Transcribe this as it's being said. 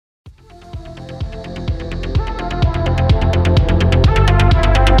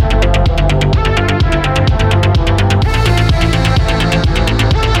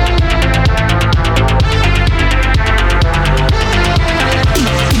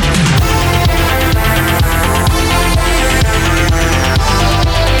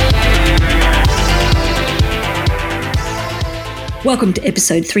Welcome to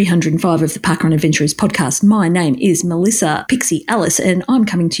episode 305 of the Parkrun Adventurers podcast. My name is Melissa Pixie Alice and I'm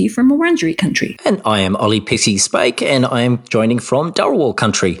coming to you from Wurundjeri country. And I am Ollie Pixie Spake and I am joining from Dharawal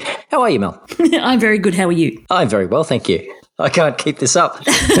country. How are you, Mel? I'm very good. How are you? I'm very well, thank you. I can't keep this up.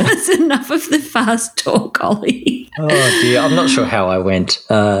 That's enough of the fast talk, Ollie. Oh, dear. I'm not sure how I went,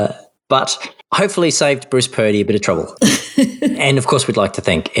 but hopefully saved Bruce Purdy a bit of trouble. And, of course, we'd like to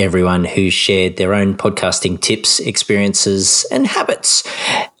thank everyone who shared their own podcasting tips, experiences and habits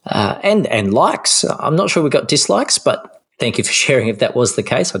and likes. I'm not sure we got dislikes, but thank you for sharing if that was the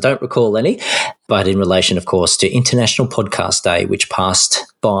case. I don't recall any. But in relation, of course, to International Podcast Day, which passed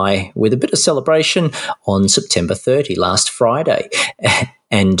by with a bit of celebration on September 30, last Friday.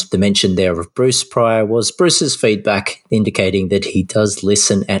 And the mention there of Bruce prior was Bruce's feedback indicating that he does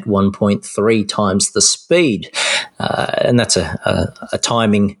listen at 1.3 times the speed. And that's a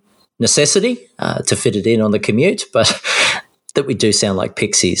timing necessity to fit it in on the commute, but that we do sound like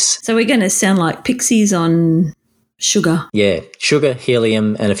pixies. So we're going to sound like pixies on sugar. Yeah, sugar,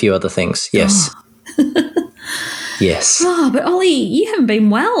 helium and a few other things. Yes. Yes. Oh, but Ollie, you haven't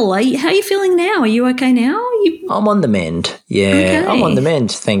been well. How are you feeling now? Are you okay now? I'm on the mend. Yeah, okay. I'm on the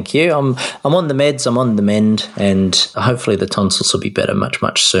mend. Thank you. I'm on the meds. I'm on the mend, and hopefully the tonsils will be better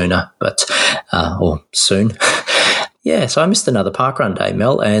much sooner. But or soon. Yeah, so I missed another parkrun day,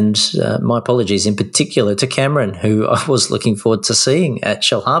 Mel, and my apologies in particular to Cameron, who I was looking forward to seeing at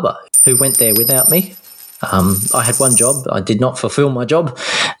Shell Harbour, who went there without me. I had one job. I did not fulfill my job,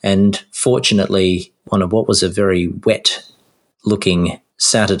 and fortunately, on what was a very wet-looking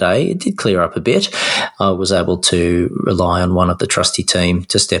Saturday, it did clear up a bit. I was able to rely on one of the trusty team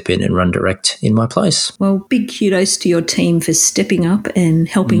to step in and run direct in my place. Well, big kudos to your team for stepping up and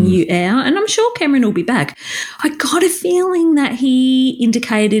helping you out. And I'm sure Cameron will be back. I got a feeling that he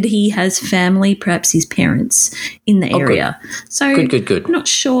indicated he has family, perhaps his parents, in the area. Good. So Good. I'm not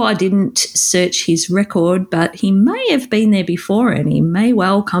sure, I didn't search his record, but he may have been there before and he may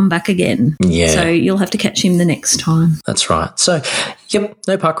well come back again. Yeah. So you'll have to catch him the next time. That's right. So, yep,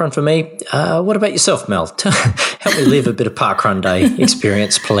 no parkrun for me. What about yourself, Mel? Help me live a bit of parkrun day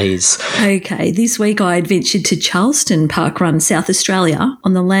experience, please. Okay, this week I adventured to Charleston Parkrun, South Australia,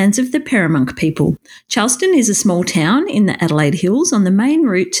 on the lands of the Paramunk people. Charleston is a small town in the Adelaide Hills on the main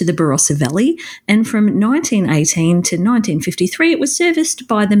route to the Barossa Valley, and from 1918 to 1953 it was serviced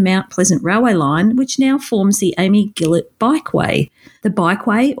by the Mount Pleasant Railway Line, which now forms the Amy Gillett Bikeway. The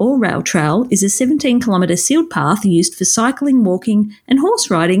Bikeway, or rail trail, is a 17-kilometre sealed path used for cycling, walking and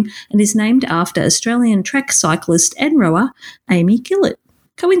horse riding and is named after Australian track cyclist and rower Amy Gillett.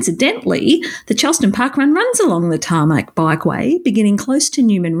 Coincidentally, the Charleston Parkrun runs along the tarmac bikeway, beginning close to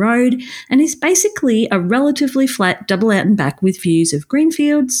Newman Road, and is basically a relatively flat double out and back with views of green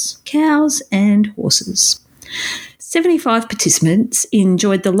fields, cows and horses. 75 participants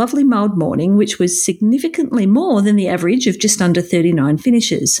enjoyed the lovely mild morning, which was significantly more than the average of just under 39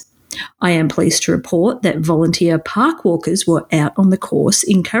 finishers. I am pleased to report that volunteer parkwalkers were out on the course,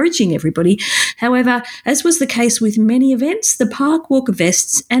 encouraging everybody. However, as was the case with many events, the parkwalk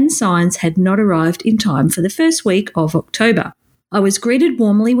vests and signs had not arrived in time for the first week of October. I was greeted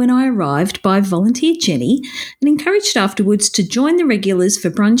warmly when I arrived by volunteer Jenny and encouraged afterwards to join the regulars for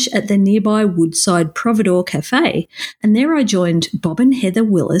brunch at the nearby Woodside Providore Cafe, and there I joined Bob and Heather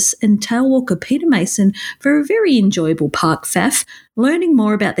Willis and tailwalker Peter Mason for a very enjoyable park faff, learning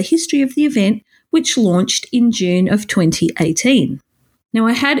more about the history of the event, which launched in June of 2018. Now,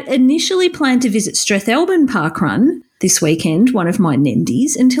 I had initially planned to visit Strathalbyn Parkrun this weekend, one of my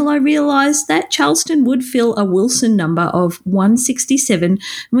Nendies, until I realised that Charleston would fill a Wilson number of 167 and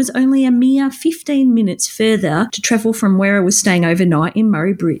was only a mere 15 minutes further to travel from where I was staying overnight in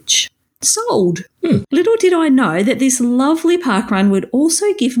Murray Bridge. Sold. Little did I know that this lovely parkrun would also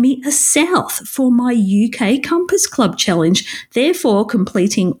give me a south for my UK Compass Club challenge, therefore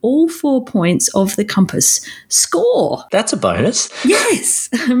completing all 4 points of the compass. Score! That's a bonus. Yes.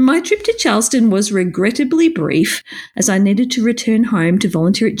 My trip to Charleston was regrettably brief as I needed to return home to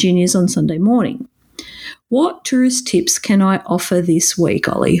volunteer at Juniors on Sunday morning. What tourist tips can I offer this week,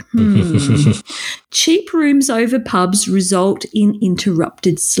 Ollie? Cheap rooms over pubs result in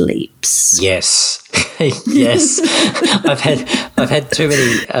interrupted sleeps. Yes. Yes. I've had too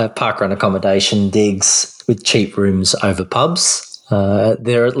many parkrun accommodation digs with cheap rooms over pubs.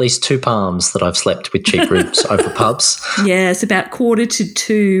 There are at least 2 palms that I've slept with cheap rooms over pubs. Yes, about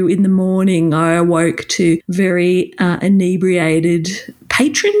 1:45 in the morning, I awoke to very inebriated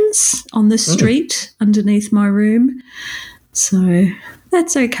patrons on the street underneath my room. So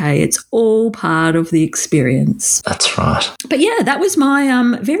that's okay. It's all part of the experience. That's right. But yeah, that was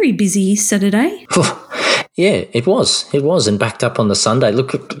my very busy Saturday. Yeah, it was. It was, and backed up on the Sunday.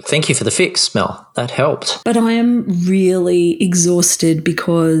 Look, thank you for the fix, Mel. That helped. But I am really exhausted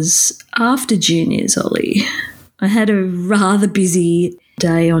because after juniors, Ollie, I had a rather busy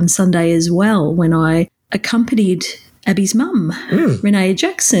day on Sunday as well when I accompanied Abby's mum, Renee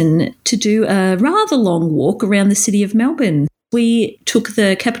Jackson, to do a rather long walk around the city of Melbourne. We took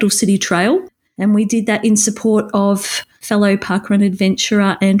the Capital City Trail and we did that in support of fellow parkrun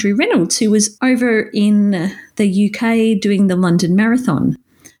adventurer Andrew Reynolds, who was over in the UK doing the London Marathon.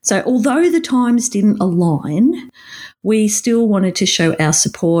 So although the times didn't align, we still wanted to show our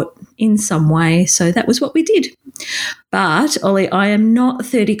support in some way. So that was what we did. But, Ollie, I am not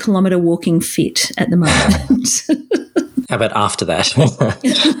 30-kilometre walking fit at the moment. How about after that?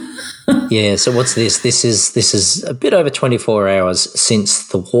 Yeah, so what's this? This is a bit over 24 hours since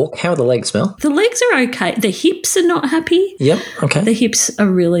the walk. How are the legs, Mel? The legs are okay. The hips are not happy. Yep, okay. The hips are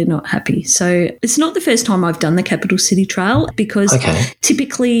really not happy. So it's not the first time I've done the Capital City Trail because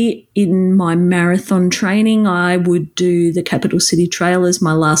typically in my marathon training I would do the Capital City Trail as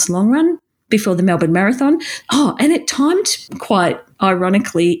my last long run before the Melbourne Marathon. Oh, and it timed quite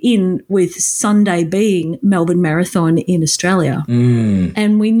ironically in with Sunday being Melbourne Marathon in Australia.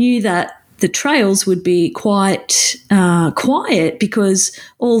 And we knew that the trails would be quite quiet because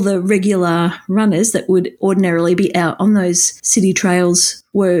all the regular runners that would ordinarily be out on those city trails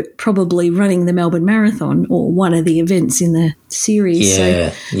were probably running the Melbourne Marathon or one of the events in the series.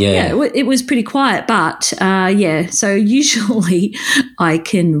 Yeah. It was pretty quiet. But, so usually I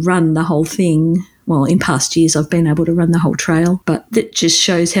can run the whole thing. Well, in past years I've been able to run the whole trail, but that just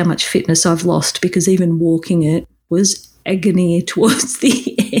shows how much fitness I've lost because even walking it was agony towards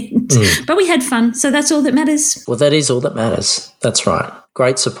the end. But we had fun, so that's all that matters. Well, that is all that matters. That's right.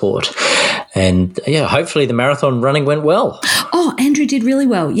 Great support. And, yeah, hopefully the marathon running went well. Oh, Andrew did really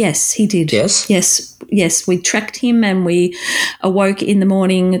well. Yes, he did. Yes, we tracked him and we awoke in the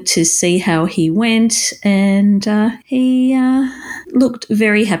morning to see how he went and he looked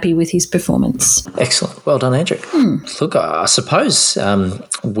very happy with his performance. Excellent. Well done, Andrew. Look, I suppose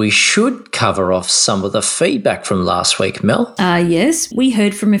we should cover off some of the feedback from last week, Mel. Yes, we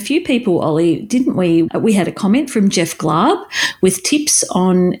heard from a few people, Ollie, didn't we? We had a comment from Jeff Glab with tips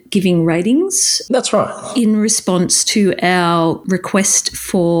on giving ratings. That's right. In response to our request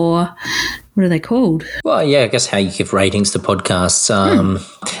for, what are they called? Well, yeah, I guess how you give ratings to podcasts.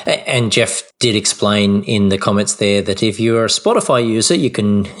 And Jeff did explain in the comments there that if you're a Spotify user, you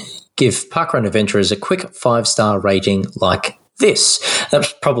can give Parkrun Adventurers a quick 5-star rating like this.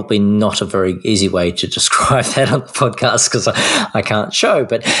 That's probably not a very easy way to describe that on the podcast because I can't show.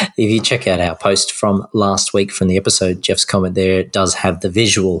 But if you check out our post from last week from the episode, Jeff's comment there does have the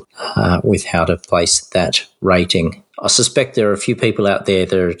visual with how to place that rating. I suspect there are a few people out there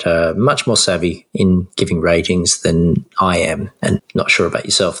that are much more savvy in giving ratings than I am, and not sure about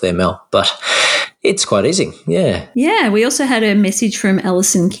yourself there, Mel, but it's quite easy, yeah. Yeah, we also had a message from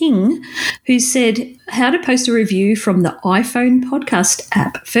Alison King who said how to post a review from the iPhone podcast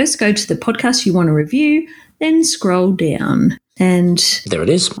app. First go to the podcast you want to review, then scroll down. And there it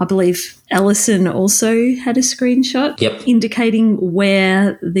is. I believe Alison also had a screenshot indicating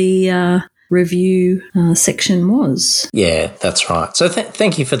where the review section was. Yeah, that's right. So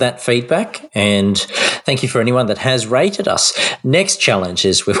thank you for that feedback, and thank you for anyone that has rated us. Next challenge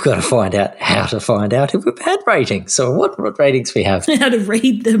is we've got to find out how to find out if we've had ratings. So what ratings we have. How to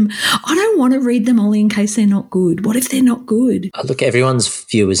read them. I don't want to read them, Ollie, in case they're not good. What if they're not good? Look, everyone's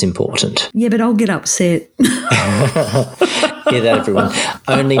view is important. Yeah, but I'll get upset. Hear that, everyone.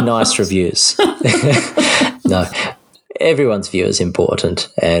 Only nice reviews. No. Everyone's view is important,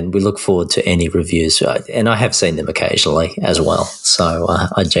 and we look forward to any reviews. And I have seen them occasionally as well, so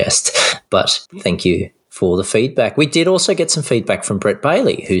I jest. But thank you for the feedback. We did also get some feedback from Brett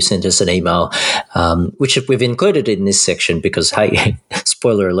Bailey, who sent us an email, which we've included in this section because, hey,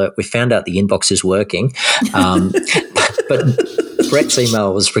 spoiler alert, we found out the inbox is working. But Brett's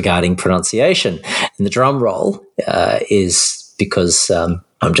email was regarding pronunciation, and the drum roll is because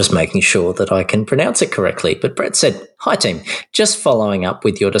I'm just making sure that I can pronounce it correctly. But Brett said, "Hi team, just following up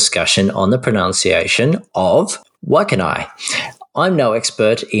with your discussion on the pronunciation of Wakanai. I'm no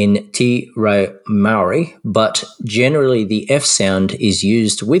expert in Te Reo Maori, but generally the F sound is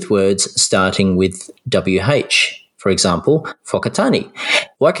used with words starting with WH. For example, Whakatane.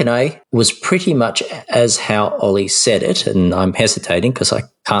 Wakanai was pretty much as how Ollie said it, and I'm hesitating because I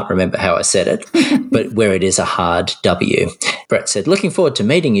can't remember how I said it, but where it is a hard W. Brett said, looking forward to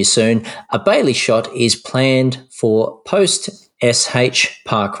meeting you soon. A Bailey shot is planned for post SH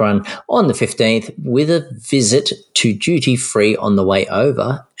Parkrun on the 15th with a visit to duty free on the way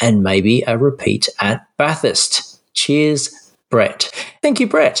over and maybe a repeat at Bathurst. Cheers, Brett. Thank you,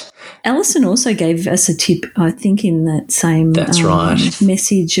 Brett. Alison also gave us a tip, I think, in that same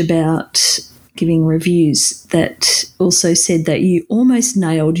message about giving reviews, that also said that you almost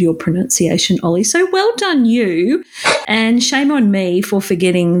nailed your pronunciation, Ollie. So well done you, and shame on me for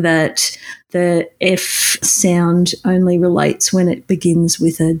forgetting that the F sound only relates when it begins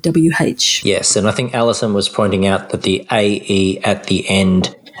with a WH. Yes, and I think Alison was pointing out that the AE at the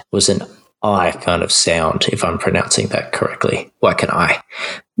end was an I kind of sound, if I'm pronouncing that correctly, like an I.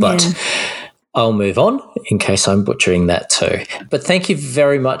 But I'll move on in case I'm butchering that too. But thank you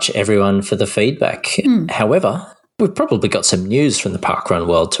very much, everyone, for the feedback. However, we've probably got some news from the parkrun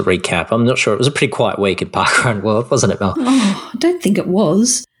world to recap. I'm not sure. It was a pretty quiet week in parkrun world, wasn't it, Mel? Oh, I don't think it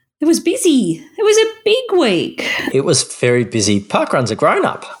was. It was busy. It was a big week. It was very busy. Parkrun's a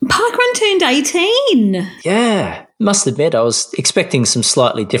grown-up. Parkrun turned 18. Yeah. Must admit, I was expecting some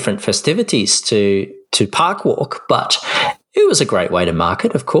slightly different festivities to parkwalk, but it was a great way to mark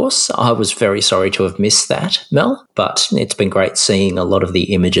it, of course. I was very sorry to have missed that, Mel, but it's been great seeing a lot of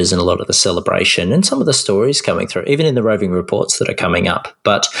the images and a lot of the celebration and some of the stories coming through, even in the roving reports that are coming up.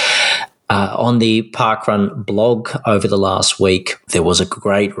 But on the Parkrun blog over the last week, there was a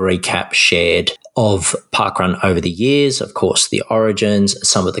great recap shared of Parkrun over the years, of course, the origins,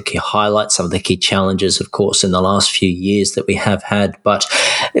 some of the key highlights, some of the key challenges, of course, in the last few years that we have had. But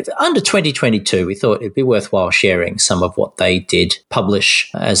under 2022, we thought it'd be worthwhile sharing some of what they did publish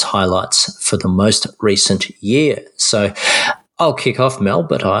as highlights for the most recent year. So I'll kick off, Mel,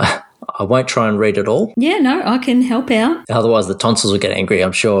 but I won't try and read it all. Yeah, no, I can help out. Otherwise, the tonsils will get angry,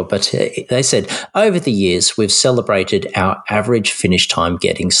 I'm sure. But they said, over the years, we've celebrated our average finish time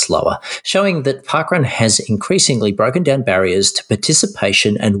getting slower, showing that parkrun has increasingly broken down barriers to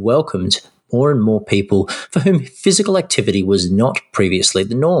participation and welcomed more and more people for whom physical activity was not previously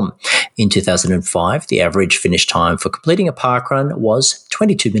the norm. In 2005, the average finish time for completing a parkrun was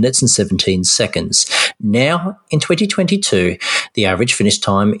 22 minutes and 17 seconds. Now, in 2022, the average finish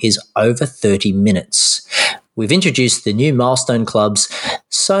time is over 30 minutes. We've introduced the new milestone clubs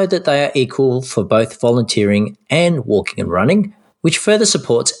so that they are equal for both volunteering and walking and running, which further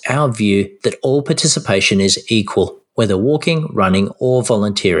supports our view that all participation is equal, whether walking, running, or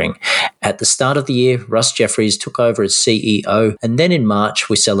volunteering. At the start of the year, Russ Jeffries took over as CEO, and then in March,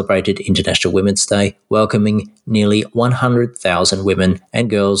 we celebrated International Women's Day, welcoming nearly 100,000 women and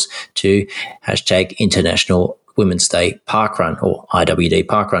girls to #International Women's Day Parkrun, or IWD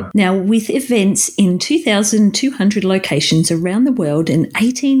Parkrun. Now, with events in 2,200 locations around the world and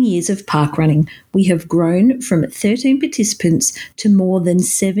 18 years of parkrunning, we have grown from 13 participants to more than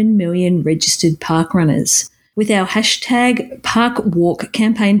 7 million registered parkrunners. With our #parkwalk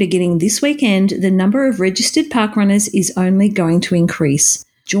campaign beginning this weekend, the number of registered parkrunners is only going to increase.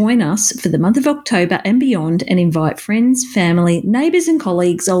 Join us for the month of October and beyond and invite friends, family, neighbours and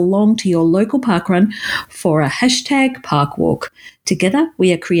colleagues along to your local parkrun for a #parkwalk. Together,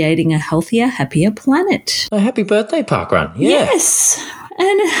 we are creating a healthier, happier planet. A happy birthday, parkrun. Yeah. Yes,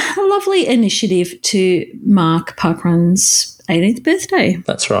 and a lovely initiative to mark parkrun's 18th birthday.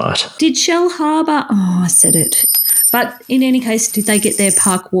 That's right. Did Shell Harbour... Oh, I said it. But in any case, did they get their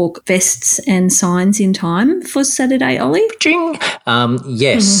parkwalk vests and signs in time for Saturday, Ollie? Ching!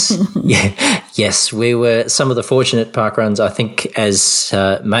 Yes. Yes, we were some of the fortunate parkruns, I think, as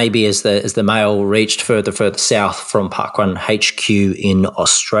maybe as the mail reached further south from Parkrun HQ in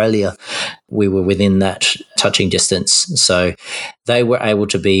Australia, we were within that touching distance. So they were able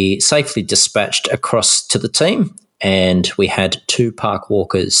to be safely dispatched across to the team, and we had 2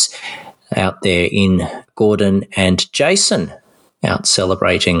 parkwalkers out there in Gordon and Jason out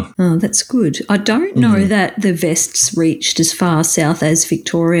celebrating. Oh, that's good. I don't know that the vests reached as far south as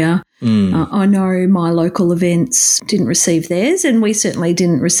Victoria. I know my local events didn't receive theirs, and we certainly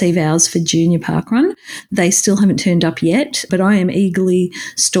didn't receive ours for Junior Parkrun. They still haven't turned up yet, but I am eagerly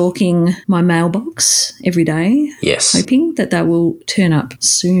stalking my mailbox every day, yes, hoping that they will turn up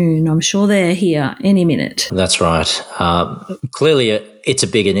soon. I'm sure they're here any minute. That's right. Clearly, it's a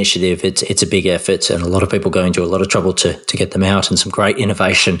big initiative. It's a big effort, and a lot of people going to a lot of trouble to get them out, and some great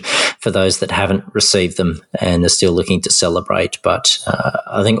innovation for those that haven't received them and are still looking to celebrate. But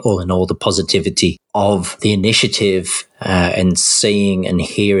I think all in all, the positivity of the initiative and seeing and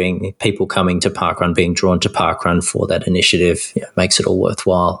hearing people coming to parkrun, being drawn to parkrun for that initiative, makes it all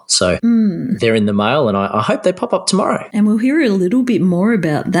worthwhile. So they're in the mail, and I hope they pop up tomorrow. And we'll hear a little bit more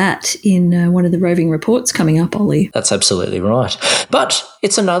about that in one of the roving reports coming up, Ollie. That's absolutely right. But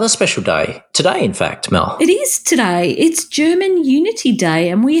it's another special day. Today, in fact, Mel. It is today. It's German Unity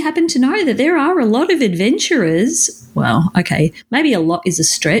Day, and we happen to know that there are a lot of adventurers. Well, okay, maybe a lot is a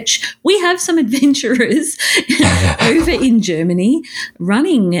stretch. We have some adventurers over in Germany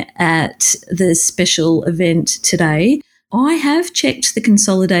running at the special event today. I have checked the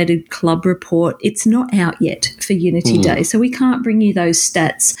consolidated club report. It's not out yet for Unity Day, so we can't bring you those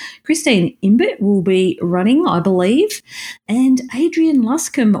stats. Christine Imbert will be running, I believe, and Adrian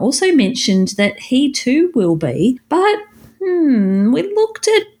Luscombe also mentioned that he too will be, but we looked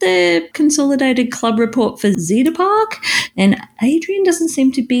at the consolidated club report for Zeta Park, and Adrian doesn't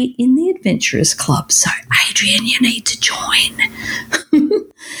seem to be in the Adventurers Club. So, Adrian, you need to join.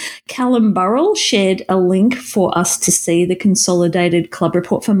 Callum Burrell shared a link for us to see the consolidated club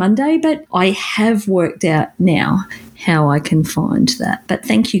report for Monday, but I have worked out now how I can find that. But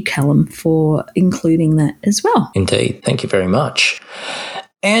thank you, Callum, for including that as well. Indeed. Thank you very much.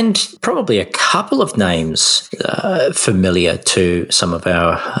 And probably a couple of names familiar to some of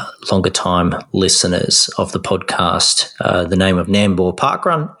our longer time listeners of the podcast. The name of Nambour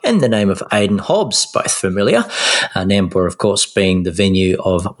Parkrun and the name of Aidan Hobbs, both familiar. Nambour, of course, being the venue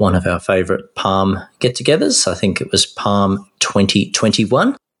of one of our favourite Palm get-togethers. I think it was Palm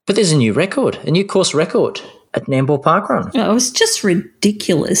 2021. But there's a new record, a new course record at Nambour Parkrun. Oh, it was just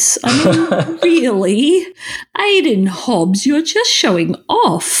ridiculous. I mean, really? Aidan Hobbs, you're just showing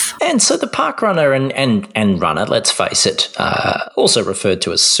off. And so the parkrunner and runner, let's face it, also referred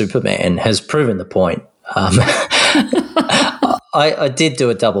to as Superman, has proven the point. I did do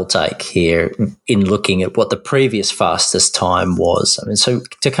a double take here in looking at what the previous fastest time was. I mean, so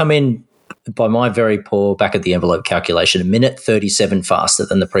to come in by my very poor back-of-the-envelope calculation, a minute 37 faster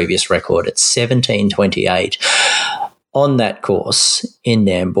than the previous record at 17:28 on that course in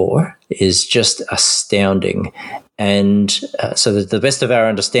Nambour is just astounding. And so to the best of our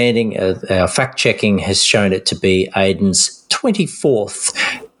understanding, our fact-checking has shown it to be Aidan's 24th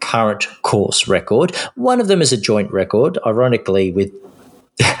current course record. One of them is a joint record, ironically, with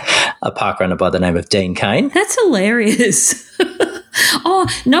a parkrunner by the name of Dean Kane. That's hilarious. Oh,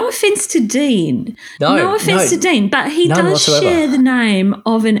 no offence to Dean. No offence to Dean, but he does whatsoever. share the name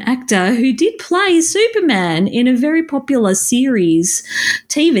of an actor who did play Superman in a very popular series,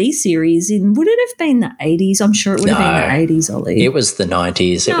 TV series would it have been the 80s? I'm sure it would have been the 80s, Ollie. It was the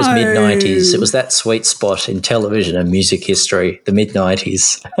 90s. It was mid-90s. It was that sweet spot in television and music history, the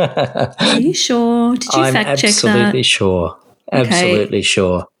mid-90s. Are you sure? Did you fact check that? I'm absolutely sure. Absolutely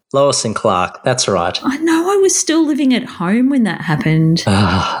sure. Lois and Clark, that's right. I know, I was still living at home when that happened.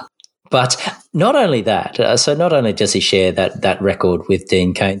 But not only that, so not only does he share that record with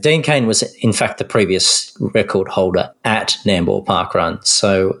Dean Kane. Dean Kane was, in fact, the previous record holder at Nambour Parkrun.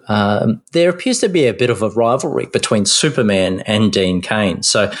 So there appears to be a bit of a rivalry between Superman and Dean Kane.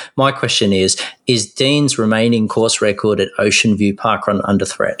 So my question is Dean's remaining course record at Ocean View Parkrun under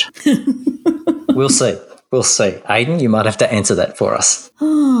threat? We'll see. We'll see. Aidan, you might have to answer that for us.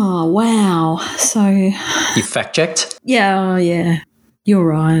 Oh, wow. So you fact-checked? Yeah. You're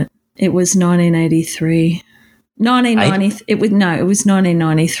right. It was 1983. It was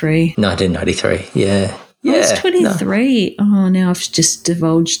 1993. 1993, yeah. I was 23. No. Oh, now I've just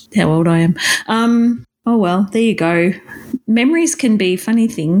divulged how old I am. Oh, well, there you go. Memories can be funny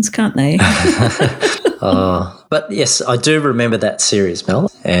things, can't they? But yes, I do remember that series,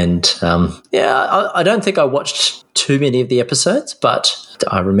 Mel. And I don't think I watched too many of the episodes, but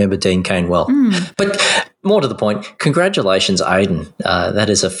I remember Dean Kane well. But more to the point, congratulations, Aidan. That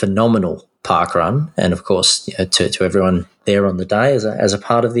is a phenomenal park run. And, of course, to everyone there on the day as a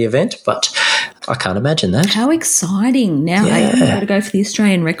part of the event. But I can't imagine that. How exciting. Now, Aidan, you've got to go for the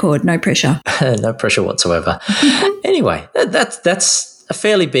Australian record. No pressure. No pressure whatsoever. Anyway, that's a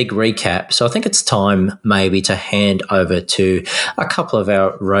fairly big recap. So I think it's time maybe to hand over to a couple of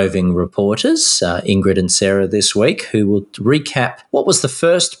our roving reporters, Ingrid and Sarah this week, who will recap what was the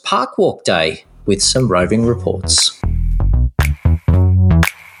first parkwalk day with some roving reports.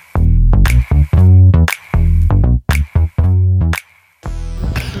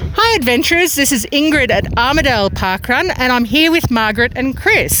 Hi Hi adventurers, this is Ingrid at Armidale Parkrun and I'm here with Margaret and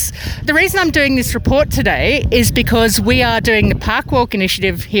Chris. The reason I'm doing this report today is because we are doing the Parkwalk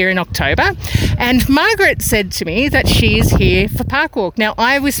initiative here in October, and Margaret said to me that she is here for Parkwalk. Now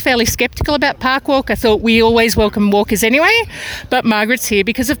I was fairly sceptical about Parkwalk. I thought we always welcome walkers anyway, but Margaret's here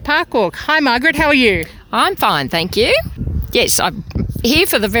because of Parkwalk. Hi Margaret, how are you? I'm fine, thank you. Yes, I'm here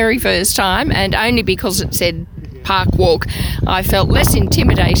for the very first time, and only because it said Parkwalk I felt less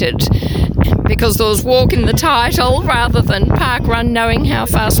intimidated because there was walk in the title rather than parkrun, knowing how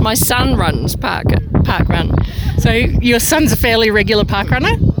fast my son runs parkrun. So your son's a fairly regular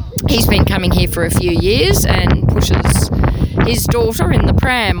parkrunner? He's been coming here for a few years and pushes his daughter in the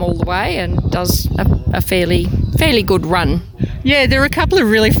pram all the way and does a fairly good run. Yeah, there were a couple of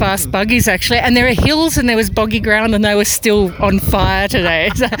really fast buggies actually, and there are hills and there was boggy ground and they were still on fire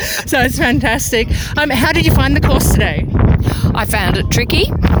today. So it's fantastic. How did you find the course today? I found it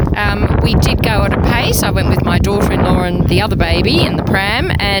tricky. We did go at a pace. I went with my daughter-in-law and the other baby in the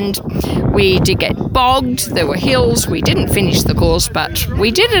pram, and we did get bogged. There were hills. We didn't finish the course, but we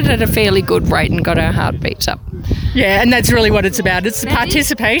did it at a fairly good rate and got our heartbeats up. Yeah, and that's really what it's about. It's the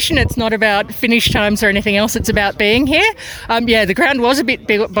participation. It's not about finish times or anything else. It's about being here. Yeah, the ground was a bit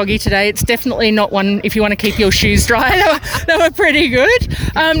boggy today. It's definitely not one if you want to keep your shoes dry. They were pretty good.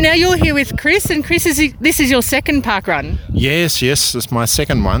 Now you're here with Chris, and Chris, this is your second parkrun. Yes, it's my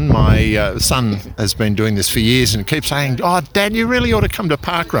second one. My son has been doing this for years and keeps saying, "Oh, Dad, you really ought to come to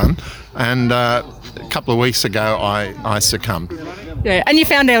parkrun." And a couple of weeks ago, I succumbed. Yeah, and you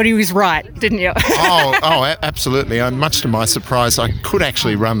found out he was right, didn't you? Absolutely. Much to my surprise, I could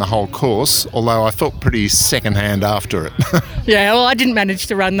actually run the whole course, although I felt pretty secondhand after it. Yeah, well, I didn't manage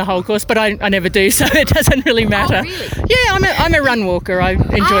to run the whole course, but I never do, so it doesn't really matter. Oh, really? Yeah, I'm a run walker. I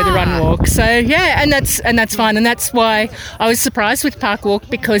enjoy the run walk. So yeah, and that's fine, and that's why I was surprised with Parkwalk,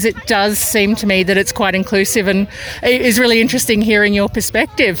 because it does seem to me that it's quite inclusive, and it is really interesting hearing your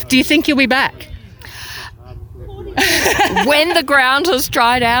perspective. Do you think you'll be back? When the ground has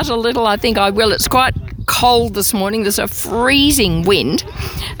dried out a little, I think I will. It's quite cold this morning. There's a freezing wind.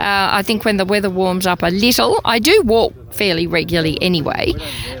 I think when the weather warms up a little, I do walk fairly regularly anyway.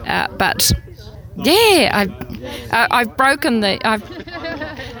 But yeah, I've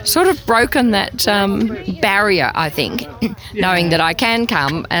sort of broken that barrier, I think, knowing that I can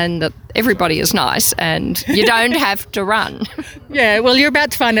come and that everybody is nice and you don't have to run. Yeah, well, you're about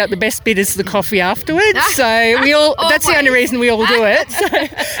to find out the best bit is the coffee afterwards. So that's the only reason we all do it. So,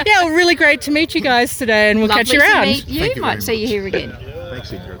 yeah, well, really great to meet you guys today, and we'll catch you around. Lovely to meet you. Might see you here again.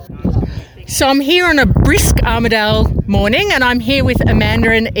 Thanks, Ingrid. So I'm here on a brisk Armidale morning, and I'm here with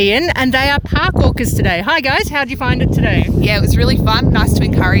Amanda and Ian, and they are park walkers today. Hi guys, how did you find it today? Yeah, it was really fun. Nice to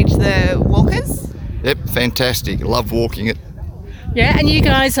encourage the walkers. Yep, fantastic. Love walking it. Yeah, and you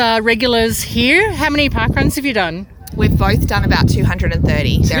guys are regulars here. How many parkruns have you done? We've both done about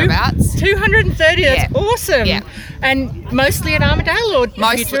 230 thereabouts. 230, that's awesome. Yeah. And mostly at Armidale, or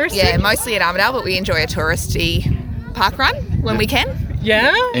Mostly at Armidale, but we enjoy a touristy parkrun when we can.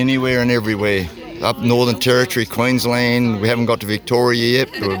 Yeah? Anywhere and everywhere. Up Northern Territory, Queensland. We haven't got to Victoria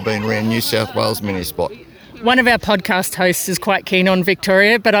yet, but we've been around New South Wales many spot. One of our podcast hosts is quite keen on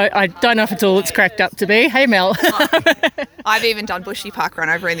Victoria, but I don't know if it's all it's cracked up to be. Hey, Mel. I've even done bushy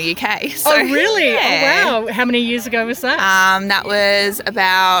parkrun over in the UK. So, oh, really? Yeah. Oh, wow. How many years ago was that? That was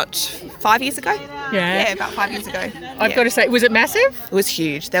about 5 years ago. Yeah, about 5 years ago. I've got to say, was it massive? It was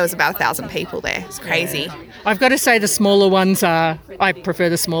huge. There was about 1,000 people there. It's crazy. Yeah. I've got to say the smaller ones I prefer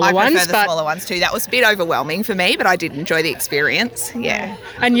the smaller ones. I prefer the smaller ones too. That was a bit overwhelming for me, but I did enjoy the experience. Yeah.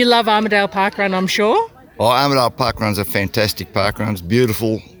 And you love Armidale Parkrun, I'm sure? Oh, Armidale Parkrun's a fantastic parkrun. It's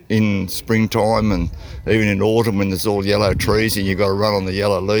beautiful in springtime and even in autumn when there's all yellow trees and you've got to run on the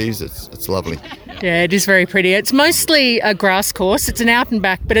yellow leaves. It's lovely. Yeah, it is very pretty. It's mostly a grass course. It's an out and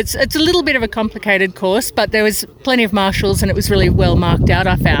back, but it's a little bit of a complicated course, but there was plenty of marshals and it was really well marked out,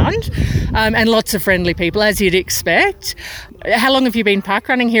 I found, and lots of friendly people, as you'd expect. How long have you been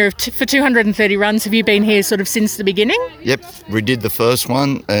parkrunning here? For 230 runs, have you been here sort of since the beginning? Yep, we did the first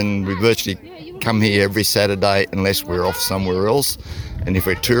one and we virtually come here every Saturday unless we're off somewhere else. And if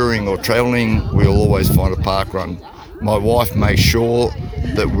we're touring or travelling, we'll always find a parkrun. My wife makes sure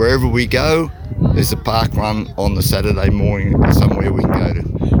that wherever we go, there's a parkrun on the Saturday morning somewhere we can go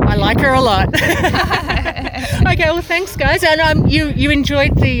to. I like her a lot. Okay, well, thanks, guys. And you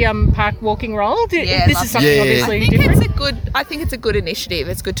enjoyed the park walking role? This is something obviously different. I think it's a good initiative.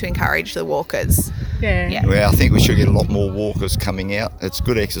 It's good to encourage the walkers. Yeah. Well, I think we should get a lot more walkers coming out. It's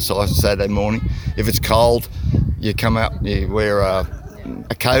good exercise on Saturday morning. If it's cold, you come out, you wear a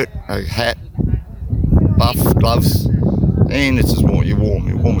coat, a hat, buff, gloves, and it's just warm. You're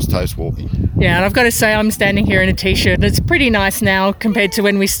warm as toast walking. Yeah, and I've got to say I'm standing here in a T-shirt and it's pretty nice now compared to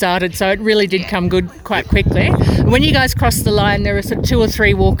when we started, so it really did come good quite quickly. When you guys crossed the line, there were sort of 2 or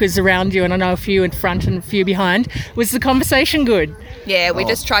 3 walkers around you, and I know a few in front and a few behind. Was the conversation good? Yeah, we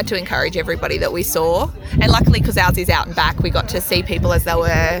just tried to encourage everybody that we saw. And luckily, because ours is out and back, we got to see people as they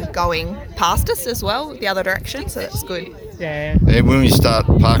were going past us as well, the other direction, so that's good. Yeah. And when you start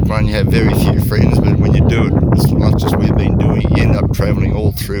parkrun, you have very few friends, but when you do it as much as we've been doing, you end up travelling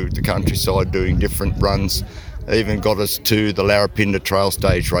all through the countryside doing different runs. It even got us to the Larapinda Trail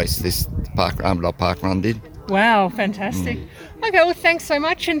Stage race, this Armidale Parkrun did. Wow, fantastic. Okay, well, thanks so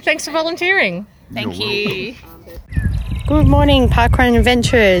much, and thanks for volunteering. Thank you. Good morning, Parkrun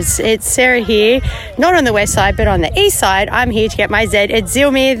Adventurers. It's Sarah here, not on the west side, but on the east side. I'm here to get my Z at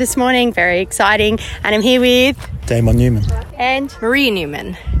Zillmere this morning. Very exciting. And I'm here with Damon Newman and Maria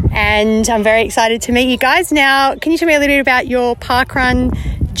Newman. And I'm very excited to meet you guys. Now, can you tell me a little bit about your parkrun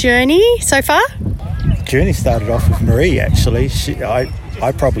journey so far? Journey started off with Marie, actually.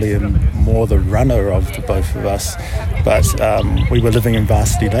 I probably am more the runner of the both of us, but we were living in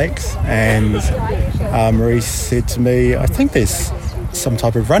Varsity Lakes, and Marie said to me, I think there's some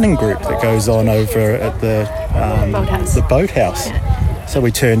type of running group that goes on over at the boathouse. Yeah. So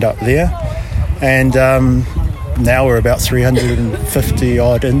we turned up there, and now we're about 350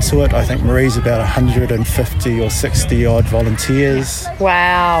 odd into it. I think Marie's about 150 or 60 odd volunteers.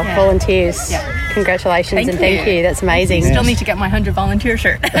 Wow, volunteers. Yeah. Congratulations and thank you. That's amazing. Still need to get my 100 volunteer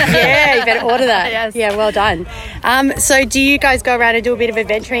shirt. Yeah, you better order that. Yes. Yeah, well done. So do you guys go around and do a bit of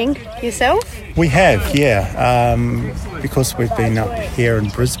adventuring yourself? We have, yeah. Because we've been up here in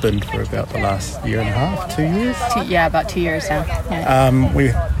Brisbane for about the last year and a half, 2 years. About 2 years now.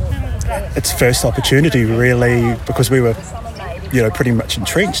 Yeah. It's first opportunity really, because we were, pretty much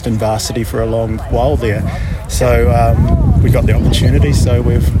entrenched in varsity for a long while there. So we got the opportunity, so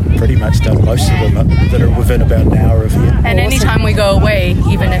we've pretty much done most of them that are within about an hour of here. And anytime we go away,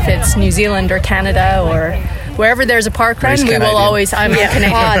 even if it's New Zealand or Canada or wherever there's a parkrun, we will always, I'm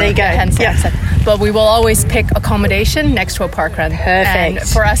Canadian. Oh, there you go. Yeah. But we will always pick accommodation next to a parkrun. Perfect. And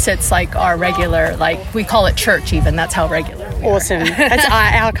for us, it's like our regular, we call it church even. That's how regular we are. Awesome. That's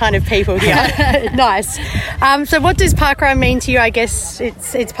our kind of people here. Nice. So what does parkrun mean to you? I guess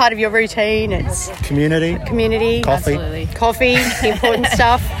it's part of your routine. It's community, coffee. Absolutely. Coffee, important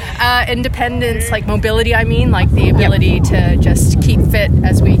stuff. Independence, mobility, the ability to just keep fit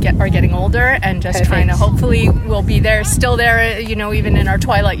as we are getting older, and just trying to, hopefully we'll be still there, even in our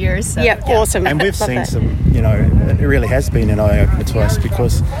twilight years. So, awesome. And we've seen some, it really has been an eye-opener to us,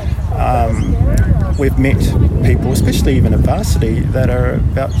 because we've met people, especially even at varsity, that are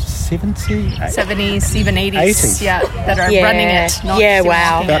about 70s, even 80s. That are running it.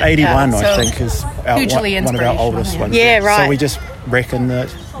 Wow. About 81, I think, is one of our oldest ones. Yeah, right. So we just reckon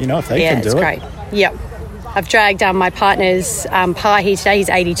that, if they can do it. Yeah, it's great. Yep. I've dragged my partner's pa here today. He's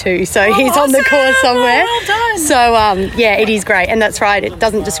 82, so he's on the course somewhere. Well done. So, it is great. And that's right. It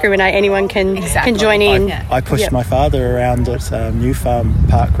doesn't discriminate. Anyone can join in. I pushed my father around at New Farm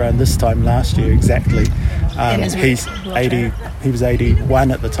Parkrun this time last year, exactly. He's 80. He was 81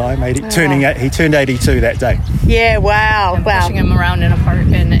 at the time. He turned 82 that day. Yeah, wow. Pushing him around in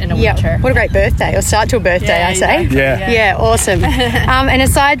a wheelchair. What a great birthday, or start to a birthday, I say. Exactly. Yeah, awesome. And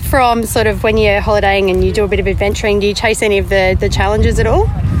aside from sort of when you're holidaying and you do a bit of adventuring, do you chase any of the challenges at all?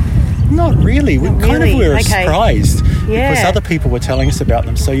 Not really. We kind of were surprised Yeah. because other people were telling us about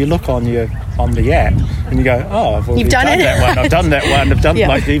them. So you look on the app and you go, oh, I've already done that one. I've done that one. I've done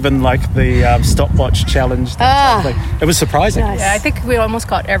the stopwatch challenge. It was surprising. Nice. Yeah, I think we almost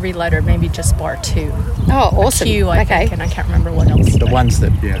got every letter, maybe just bar 2. Oh, awesome. Q, I think, and I can't remember what else. The ones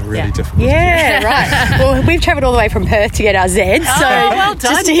that, really difficult. Yeah, right. Well, we've travelled all the way from Perth to get our Zeds, so well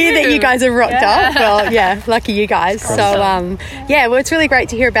done, just to hear that you guys have rocked up, well, lucky you guys. So, it's really great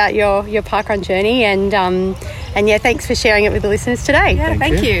to hear about your parkrun journey, and thanks for sharing it with the listeners today. Yeah,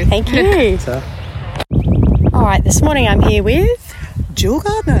 thank you. Thank you. All right, this morning I'm here with Jill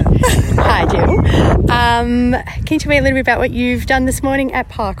Gardner. Hi, Jill. Can you tell me a little bit about what you've done this morning at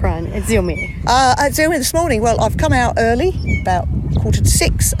Parkrun at Zillmere? At Zillmere this morning, well, I've come out early, about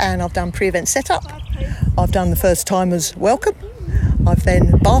 5:45, and I've done pre-event setup. I've done the first timers welcome. I've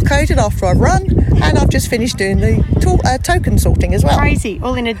then barcoded after I've run, and I've just finished doing the token sorting as well. Crazy,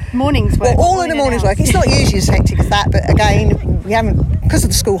 all in a morning's work. Well, all in a morning's work. It's not usually as hectic as that, but again, we haven't because of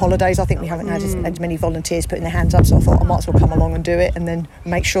the school holidays, I think we haven't had as many volunteers putting their hands up, so I thought I might as well come along and do it and then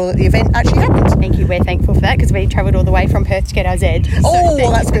make sure that the event actually happens. Thank you. We're thankful for that because we travelled all the way from Perth to get our Z.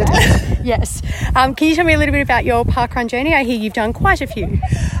 Oh, that's good. Yes. Can you tell me a little bit about your parkrun journey? I hear you've done quite a few.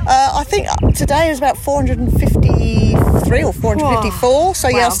 I think today is about 453 or 454. So,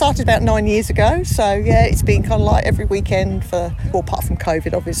 I started about 9 years ago. So, it's been kind of like every weekend apart from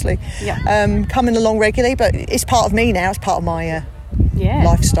COVID, obviously, coming along regularly. But it's part of me now. It's part of my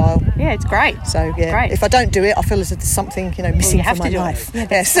lifestyle. Yeah, it's great. So, great. If I don't do it, I feel as if there's something, missing from my life. Yeah,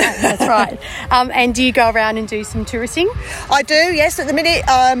 that's right. And do you go around and do some touristing? I do, yes. At the minute,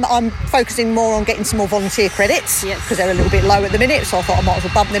 I'm focusing more on getting some more volunteer credits because they're a little bit low at the minute, so I thought I might as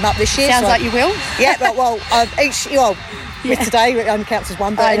well bump them up this year. Sounds like you will. Yeah, with today it only counts as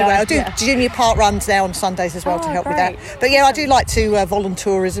one, but anyway, I do junior park runs now on Sundays as well to help with that. But I do like to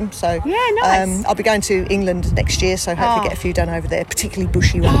voluntourism, so nice. I'll be going to England next year, so hopefully get a few done over there, particularly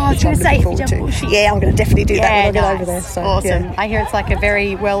bushy ones, which I'm say, looking forward to. Bushy. Yeah, I'm going to definitely do that when I get over there. So, awesome. I hear it's like a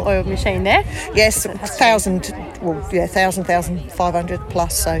very well-oiled machine there. Yes, 1,500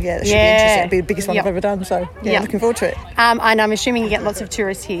 plus, so that should be interesting. It'll be the biggest one I've ever done, so looking forward to it. And I'm assuming you get lots of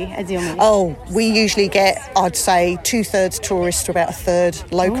tourists here at Zillmere. Oh, we usually get, I'd say, 2/3 tourists to about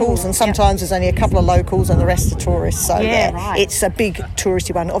 1/3 locals, and sometimes there's only a couple of locals and the rest are tourists. So it's a big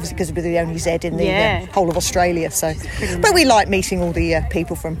touristy one, obviously because we're the only Z in the whole of Australia. So, but we like meeting all the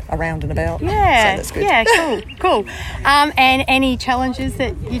people from around and about. Yeah, so that's good. Yeah, cool. And any challenges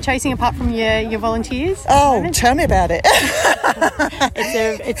that you're chasing apart from your volunteers? Oh, tell me about it.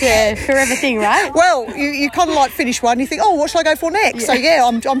 It's a forever thing, right? Well, you kind of like finish one, you think, oh, what should I go for next? So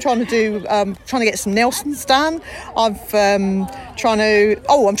I'm trying to get some Nelsons done. I'm trying to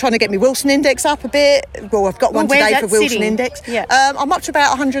get my Wilson Index up a bit. Well, I've got one today for Wilson sitting? Index. Yeah. I'm up to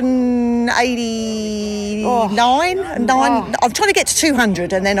about 189. I'm trying to get to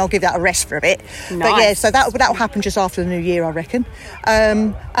 200, and then I'll give that a rest for a bit. Nice. But so that'll happen just after the new year, I reckon.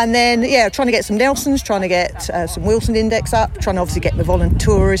 And then trying to get some Nelsons, trying to get some Wilson Index up, trying to obviously get my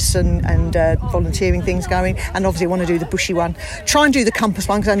volunteerists and volunteering things going, and obviously I want to do the bushy one. Try and do the compass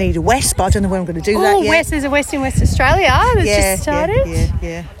one because I need a West, but I don't know where I'm going to do that yet. There's a West in West Australia that's just started.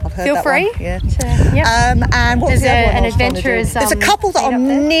 Yeah. I've heard Feel that free. one. Yeah. And what's the other one? An adventurous. There's a couple that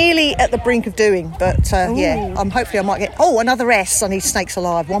I'm nearly at the brink of doing, but hopefully I might get another S. I need Snakes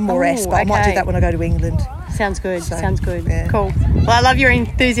Alive, one more S, but I might do that when I go to England. Sounds good. Yeah. Cool. Well, I love your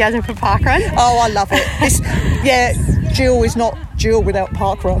enthusiasm for parkrun. Oh, I love it. Jill is not Jill without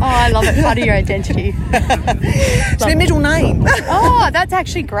parkrun. Oh, I love it. Part of your identity. It's my middle name. Oh, that's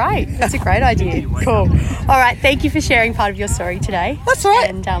actually great. That's a great idea. Cool. All right. Thank you for sharing part of your story today. That's all right.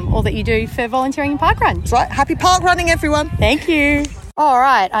 And all that you do for volunteering in parkrun. That's right. Happy park running, everyone. Thank you. All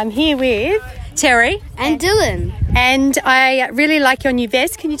right. I'm here with Terry and Dylan. And I really like your new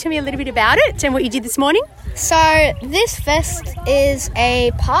vest. Can you tell me a little bit about it and what you did this morning? So this vest is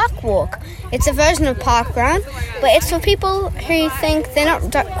a park walk. It's a version of parkrun, but it's for people who think they're not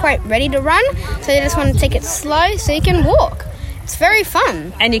quite ready to run, so they just want to take it slow so you can walk. It's very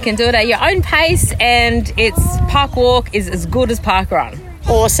fun. And you can do it at your own pace, and park walk is as good as parkrun.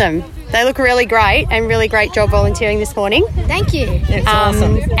 Awesome. They look really great, and really great job volunteering this morning. Thank you. It's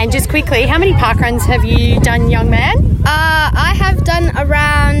awesome. And just quickly, how many parkruns have you done, young man? I have done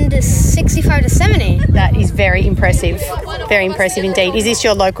around 65 to 70. That is very impressive. Very impressive indeed. Is this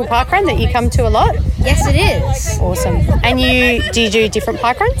your local parkrun that you come to a lot? Yes, it is. Awesome. And do you do different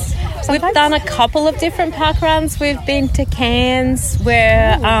parkruns? Sometimes? We've done a couple of different parkruns. We've been to Cairns,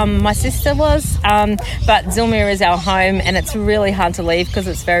 where my sister was, but Zillmere is our home, and it's really hard to leave because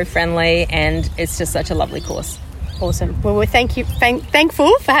it's very friendly and it's just such a lovely course. Awesome. Well, we're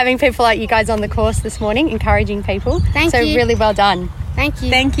thankful for having people like you guys on the course this morning, encouraging people. Thank you. So really well done. Thank you.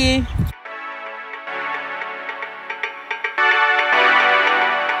 Thank you.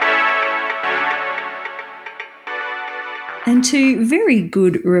 And two very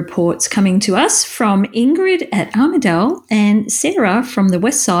good reports coming to us from Ingrid at Armidale and Sarah from the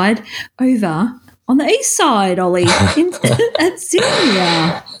west side over on the east side, Ollie, at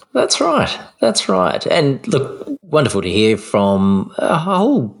Zillmere. That's right. And look, wonderful to hear from a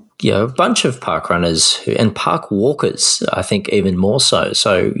whole bunch of park runners and park walkers, I think even more so.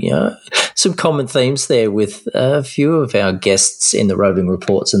 So, some common themes there with a few of our guests in the roving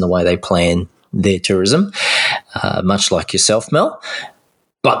reports and the way they plan their tourism, much like yourself, Mel.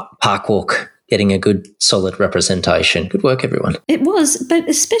 But park walk getting a good solid representation. Good work, everyone. It was, but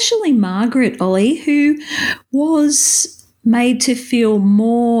especially Margaret, Ollie, who was made to feel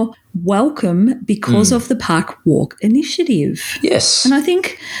more welcome because of the Park Walk initiative. Yes. And I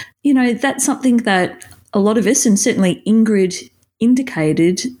think, that's something that a lot of us, and certainly Ingrid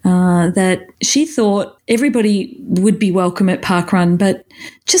indicated that she thought everybody would be welcome at Parkrun, but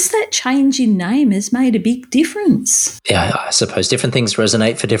just that change in name has made a big difference. Yeah, I suppose different things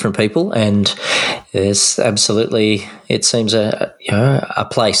resonate for different people, and there's absolutely, it seems, a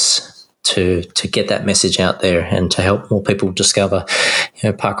place to get that message out there and to help more people discover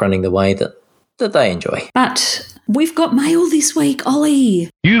parkrunning the way that they enjoy. But we've got mail this week,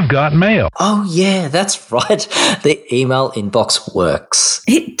 Ollie. You've got mail. Oh, yeah, that's right. The email inbox works.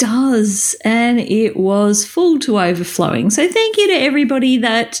 It does, and it was full to overflowing. So thank you to everybody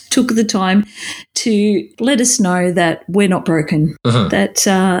that took the time to let us know that we're not broken, that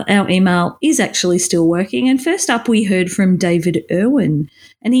our email is actually still working. And first up, we heard from David Irwin,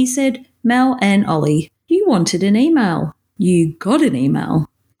 and he said, Mel and Ollie, you wanted an email. You got an email.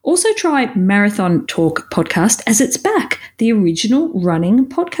 Also try Marathon Talk podcast as it's back, the original running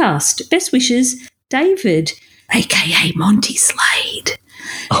podcast. Best wishes, David, a.k.a. Monty Slade.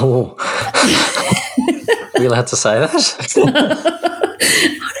 Oh. Are you allowed to say that?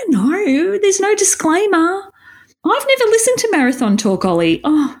 I don't know. There's no disclaimer. I've never listened to Marathon Talk, Ollie.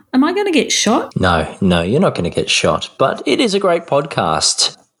 Oh, am I going to get shot? No, you're not going to get shot. But it is a great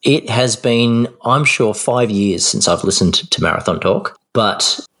podcast. It has been, I'm sure, 5 years since I've listened to Marathon Talk,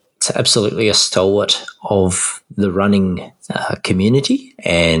 but it's absolutely a stalwart of the running community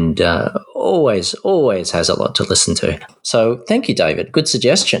and always has a lot to listen to. So thank you, David. Good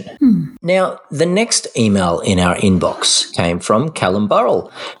suggestion. Now, the next email in our inbox came from Callum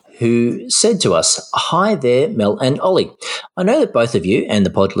Burrell, who said to us, "Hi there, Mel and Ollie. I know that both of you and the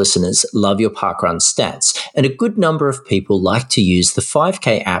pod listeners love your parkrun stats, and a good number of people like to use the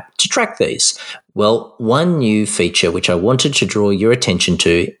 5K app to track these. Well, one new feature which I wanted to draw your attention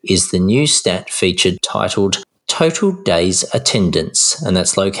to is the new stat feature titled Total Days Attendance, and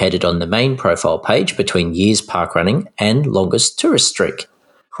that's located on the main profile page between years parkrunning and longest tourist streak.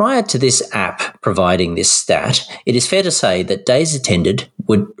 Prior to this app providing this stat, it is fair to say that days attended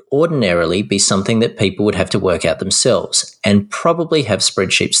would ordinarily be something that people would have to work out themselves and probably have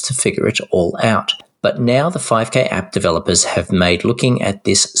spreadsheets to figure it all out. But now the 5K app developers have made looking at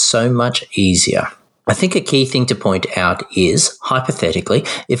this so much easier. I think a key thing to point out is, hypothetically,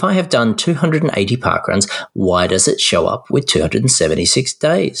 if I have done 280 parkruns, why does it show up with 276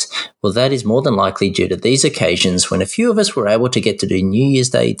 days? Well, that is more than likely due to these occasions when a few of us were able to get to do New Year's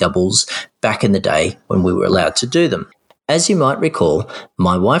Day doubles back in the day when we were allowed to do them. As you might recall,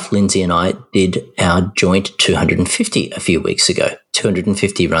 my wife Lindsay and I did our joint 250 a few weeks ago.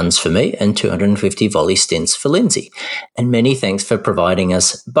 250 runs for me and 250 volley stints for Lindsay. And many thanks for providing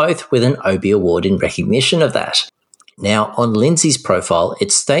us both with an Obie Award in recognition of that. Now, on Lindsay's profile,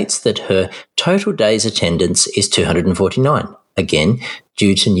 it states that her total days attendance is 249. Again,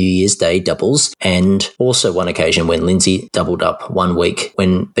 due to New Year's Day doubles and also one occasion when Lindsay doubled up 1 week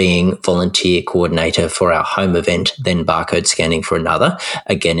when being volunteer coordinator for our home event, then barcode scanning for another,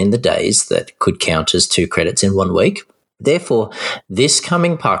 again in the days that could count as 2 credits in 1 week. Therefore, this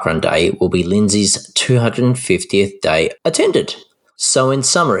coming parkrun day will be Lindsay's 250th day attended. So in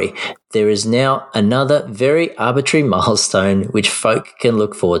summary, there is now another very arbitrary milestone which folk can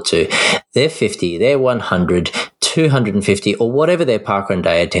look forward to. Their 50, their 100, 250, or whatever their parkrun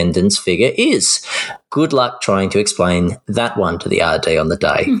day attendance figure is. Good luck trying to explain that one to the RD on the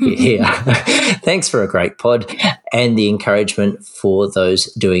day. Yeah. Thanks for a great pod and the encouragement for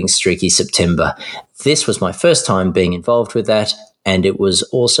those doing Streaky September. This was my first time being involved with that, and it was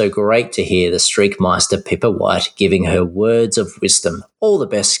also great to hear the Streakmeister Pippa White giving her words of wisdom. All the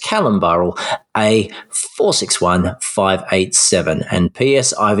best, Callum Burrell, A461587. And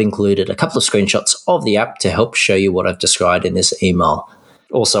P.S. I've included a couple of screenshots of the app to help show you what I've described in this email.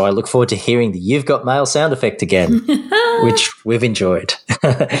 Also, I look forward to hearing the You've Got Mail sound effect again, which we've enjoyed.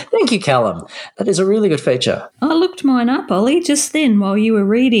 Thank you, Callum. That is a really good feature. I looked mine up, Ollie, just then while you were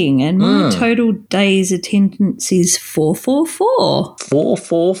reading, and my total days attendance is 444.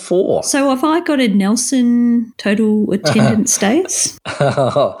 444. So have I got a Nelson total attendance days?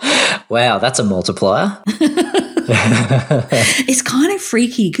 Wow, that's a multiplier. It's kind of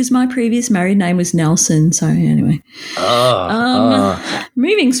freaky because my previous married name was Nelson. So anyway,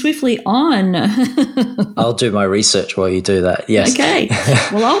 moving swiftly on. I'll do my research while you do that. Yes. Okay.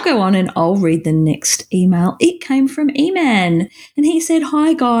 Well, I'll go on and I'll read the next email. It came from E-Man, and he said,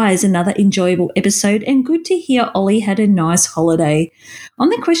 "Hi guys, another enjoyable episode, and good to hear Ollie had a nice holiday. On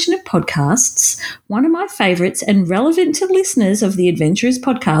the question of podcasts, one of my favourites and relevant to listeners of the Adventurers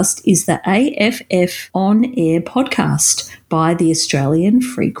podcast is the AFF On Air podcast by the Australian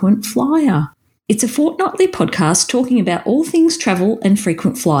Frequent Flyer. It's a fortnightly podcast talking about all things travel and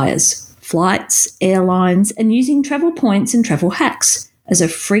frequent flyers. flights, airlines, and using travel points and travel hacks. As a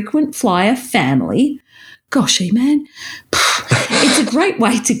frequent flyer family, gosh, man, it's a great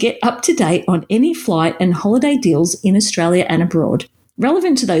way to get up to date on any flight and holiday deals in Australia and abroad.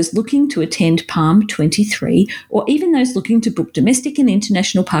 Relevant to those looking to attend Palm 23 or even those looking to book domestic and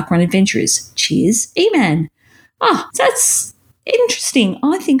international parkrun adventures. Cheers, E-Man. Oh, that's interesting.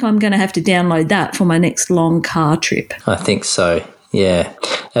 I think I'm going to have to download that for my next long car trip. I think so. Yeah,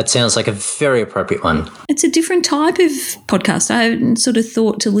 that sounds like a very appropriate one. It's a different type of podcast. I hadn't sort of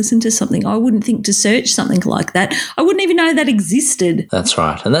thought to listen to something. I wouldn't think to search something like that. I wouldn't even know that existed. That's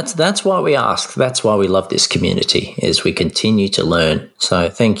right. And that's why we ask. That's why we love this community, is we continue to learn. So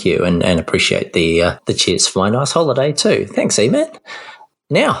thank you and appreciate the cheers for my nice holiday too. Thanks, E-Man.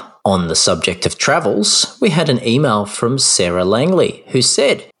 Now, on the subject of travels, we had an email from Sarah Langley who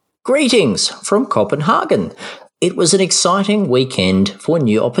said, "Greetings from Copenhagen. It was an exciting weekend for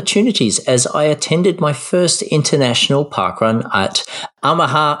new opportunities as I attended my first international parkrun at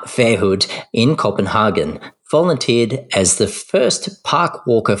Amager Færhus in Copenhagen, volunteered as the first park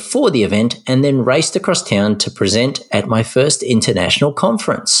walker for the event, and then raced across town to present at my first international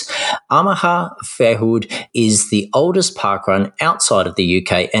conference. Amager Færhus is the oldest parkrun outside of the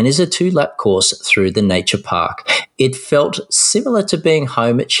UK and is a 2-lap course through the nature park. It felt similar to being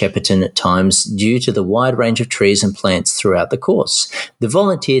home at Shepparton at times due to the wide range of trees and plants throughout the course. The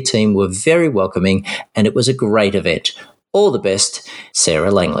volunteer team were very welcoming and it was a great event. All the best,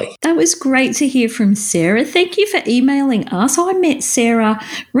 Sarah Langley." That was great to hear from Sarah. Thank you for emailing us. I met Sarah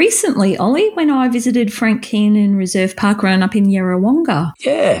recently, Ollie, when I visited Frank Keenan Reserve Parkrun up in Yarrawonga.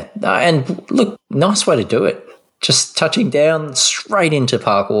 Yeah, and look, nice way to do it. Just touching down straight into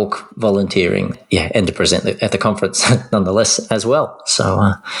parkwalk volunteering. Yeah, and to present at the conference nonetheless as well.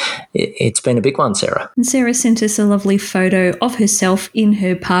 So it's been a big one, Sarah. And Sarah sent us a lovely photo of herself in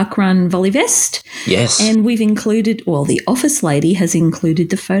her parkrun volley vest. Yes. And we've included, well, the office lady has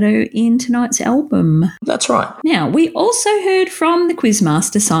included the photo in tonight's album. That's right. Now, we also heard from the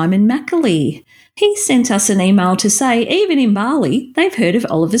quizmaster Simon Mackley. He sent us an email to say even in Bali, they've heard of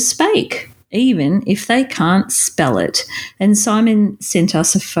Oliver Spake, even if they can't spell it. And Simon sent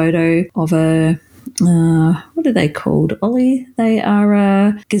us a photo of a, what are they called, Ollie? They are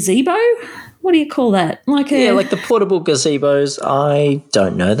a gazebo? What do you call that? Like the portable gazebos. I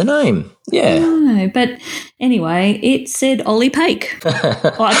don't know the name. Yeah. No, but anyway, it said Ollie Pake.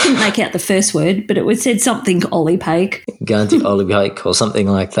 Well, I couldn't make out the first word, but it said something Ollie Pake. Ganti Ollie Pake or something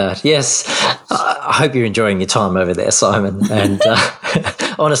like that. Yes. I hope you're enjoying your time over there, Simon. And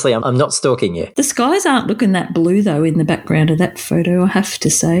honestly, I'm not stalking you. The skies aren't looking that blue, though, in the background of that photo, I have to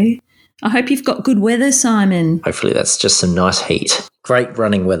say. I hope you've got good weather, Simon. Hopefully that's just some nice heat. Great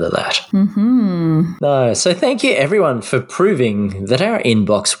running weather, that. Mm-hmm. No, so thank you, everyone, for proving that our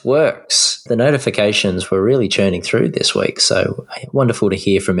inbox works. The notifications were really churning through this week, so wonderful to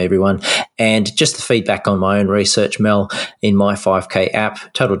hear from everyone. And just the feedback on my own research, Mel, in my 5K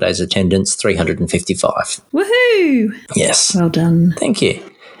app, total days attendance, 355. Woohoo! Yes. Well done. Thank you.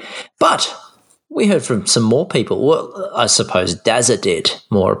 But we heard from some more people. Well, I suppose Dazza did,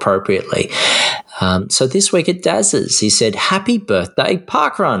 more appropriately. So this week at Dazza's, he said, "Happy birthday,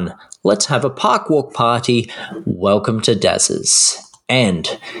 parkrun. Let's have a park walk party. Welcome to Dazza's." And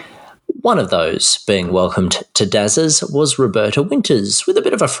one of those being welcomed to Dazza's was Roberta Winters with a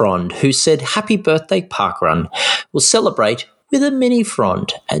bit of a frond, who said, "Happy birthday, parkrun. We'll celebrate with a mini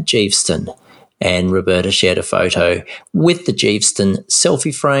frond at Geeveston." And Roberta shared a photo with the Geeveston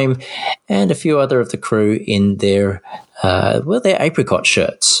selfie frame and a few other of the crew in their apricot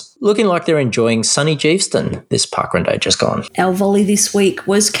shirts, looking like they're enjoying sunny Geeveston this parkrun day just gone. Our volley this week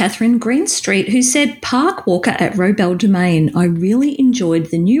was Catherine Greenstreet, who said, "Park walker at Robel Domain. I really enjoyed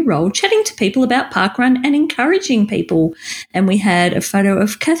the new role, chatting to people about parkrun and encouraging people." And we had a photo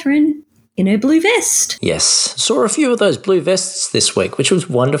of Catherine in her blue vest. Yes, saw a few of those blue vests this week, which was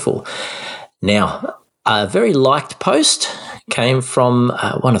wonderful. Now, a very liked post came from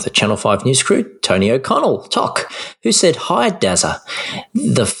one of the Channel 5 news crew, Tony O'Connell, Toc, who said, "Hi, Dazza.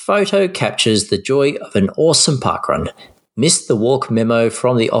 The photo captures the joy of an awesome parkrun. Missed the walk memo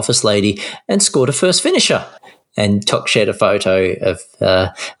from the office lady and scored a first finisher." And Toc shared a photo of,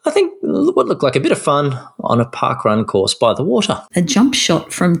 I think, what looked like a bit of fun on a parkrun course by the water. A jump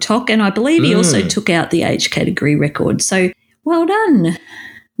shot from Toc, and I believe he also took out the age category record. So well done.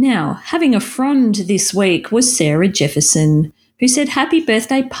 Now, having a frond this week was Sarah Jefferson, who said, happy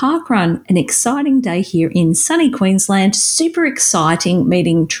birthday parkrun, an exciting day here in sunny Queensland. Super exciting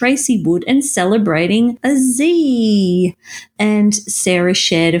meeting Tracy Wood and celebrating a Z. And Sarah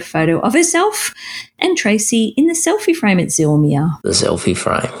shared a photo of herself and Tracy in the selfie frame at Zillmere. The selfie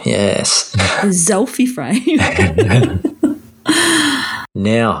frame, yes. The selfie frame.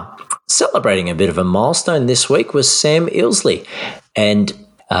 Now, celebrating a bit of a milestone this week was Sam Ilsley, and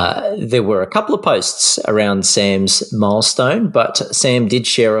there were a couple of posts around Sam's milestone, but Sam did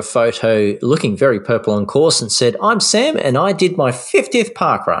share a photo looking very purple on course and said, I'm Sam and I did my 50th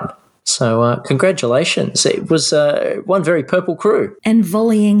parkrun. So congratulations. It was one very purple crew. And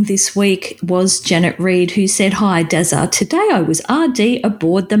volleying this week was Janet Reid, who said, hi, Dazza. Today I was RD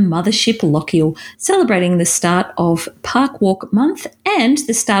aboard the mothership Lochiel, celebrating the start of Parkwalk month and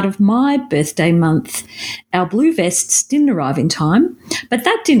the start of my birthday month. Our blue vests didn't arrive in time, but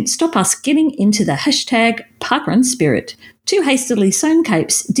that didn't stop us getting into the hashtag parkrun spirit. 2 hastily sewn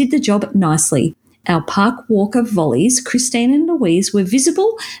capes did the job nicely. Our park walker volleys, Christine and Louise, were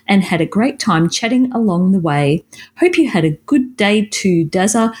visible and had a great time chatting along the way. Hope you had a good day too,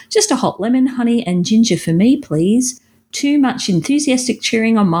 Dazza. Just a hot lemon, honey and ginger for me, please. Too much enthusiastic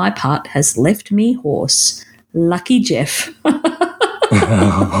cheering on my part has left me hoarse. Lucky Jeff.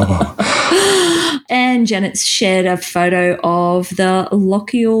 And Janet shared a photo of the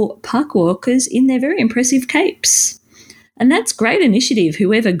Lochiel park walkers in their very impressive capes. And that's great initiative,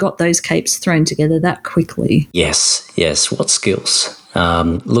 whoever got those capes thrown together that quickly. Yes. What skills.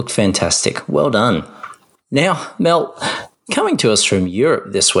 Looked fantastic. Well done. Now, Mel, coming to us from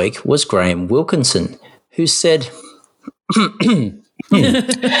Europe this week was Graham Wilkinson, who said,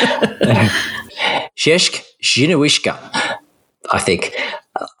 Zheshk Zhinowishka, I think.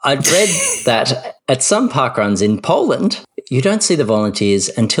 I'd read that at some parkruns in Poland, you don't see the volunteers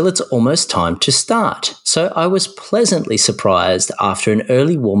until it's almost time to start. So I was pleasantly surprised after an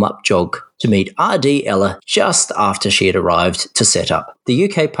early warm-up jog to meet RD Ella just after she had arrived to set up. The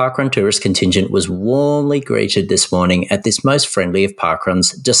UK parkrun tourist contingent was warmly greeted this morning at this most friendly of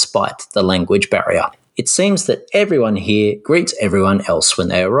parkruns despite the language barrier. It seems that everyone here greets everyone else when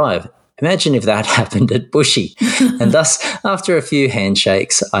they arrive. Imagine if that happened at Bushy. And thus, after a few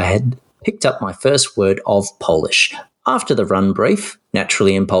handshakes, I had picked up my first word of Polish. After the run brief,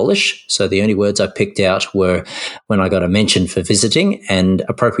 naturally in Polish, so the only words I picked out were when I got a mention for visiting and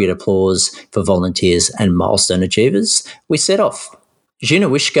appropriate applause for volunteers and milestone achievers, we set off.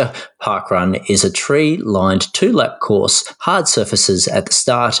 Zhinowishka Parkrun is a tree-lined 2-lap course, hard surfaces at the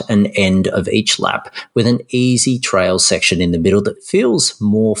start and end of each lap, with an easy trail section in the middle that feels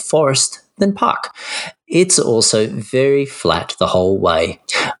more forest than park. It's also very flat the whole way.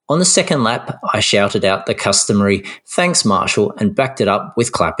 On the second lap, I shouted out the customary "Thanks, Marshal," and backed it up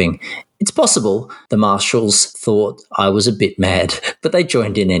with clapping. It's possible the marshals thought I was a bit mad, but they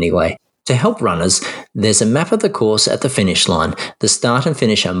joined in anyway. To help runners, there's a map of the course at the finish line. The start and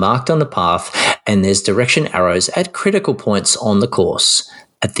finish are marked on the path, and there's direction arrows at critical points on the course.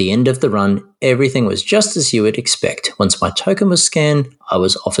 At the end of the run, everything was just as you would expect. Once my token was scanned, I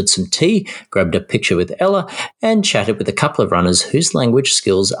was offered some tea, grabbed a picture with Ella, and chatted with a couple of runners whose language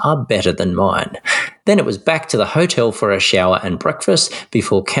skills are better than mine. Then it was back to the hotel for a shower and breakfast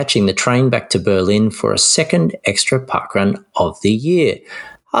before catching the train back to Berlin for a second extra parkrun of the year.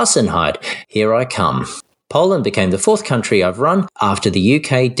 Arsenheide, here I come. Poland became the 4th country I've run after the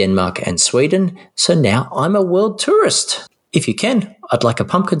UK, Denmark and Sweden, so now I'm a world tourist. If you can, I'd like a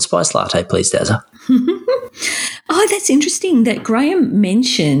pumpkin spice latte, please, Dazza. Oh, that's interesting that Graham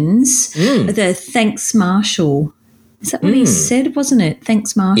mentions the thanks, Marshal. Is that what he said, wasn't it?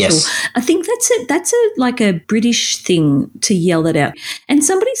 Thanks, Marshal. Yes. I think that's like a British thing to yell that out. And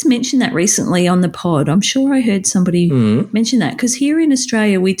somebody's mentioned that recently on the pod. I'm sure I heard somebody mention that because here in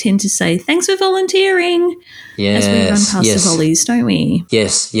Australia we tend to say thanks for volunteering as we run past the volleys, don't we?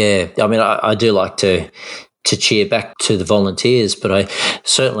 Yes, yeah. I mean, I do like to cheer back to the volunteers, but I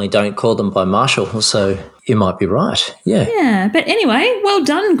certainly don't call them by Marshal, so you might be right. Yeah, but anyway, well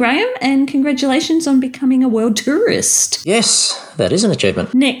done, Graham, and congratulations on becoming a world tourist. Yes, that is an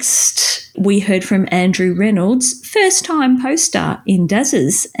achievement. Next, we heard from Andrew Reynolds, first-time poster in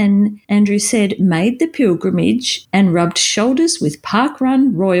Dazza's, and Andrew said, made the pilgrimage and rubbed shoulders with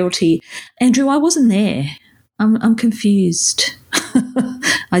parkrun royalty. Andrew, I wasn't there. I'm confused.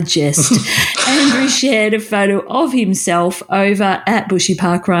 I jest. Andrew shared a photo of himself over at Bushy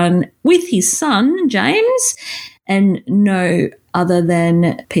Parkrun with his son, James, and no other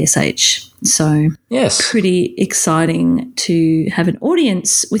than PSH. So yes, pretty exciting to have an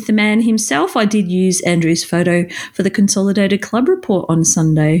audience with the man himself. I did use Andrew's photo for the Consolidated Club report on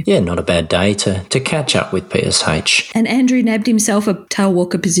Sunday. Yeah, not a bad day to catch up with PSH. And Andrew nabbed himself a tail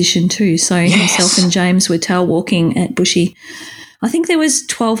walker position too. So himself and James were tail walking at Bushy. I think there was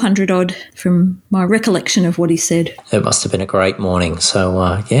 1,200 odd from my recollection of what he said. It must have been a great morning.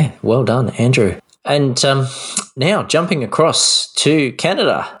 So, well done, Andrew. And now jumping across to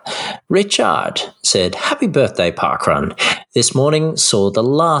Canada, Richard said, "Happy birthday, parkrun. This morning saw the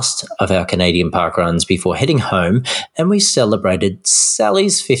last of our Canadian parkruns before heading home, and we celebrated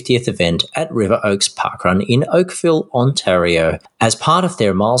Sally's 50th event at River Oaks Parkrun in Oakville, Ontario. As part of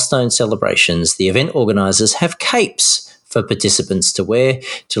their milestone celebrations, the event organisers have capes for participants to wear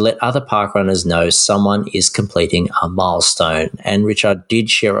to let other parkrunners know someone is completing a milestone." And Richard did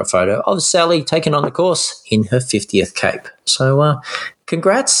share a photo of Sally taken on the course in her 50th cape. So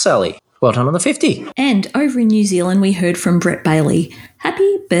congrats, Sally. Well done on the 50. And over in New Zealand, we heard from Brett Bailey.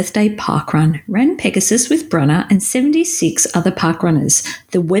 Happy birthday parkrun. Ran Pegasus with Brunner and 76 other parkrunners.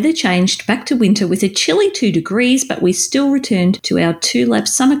 The weather changed back to winter with a chilly 2 degrees, but we still returned to our 2-lap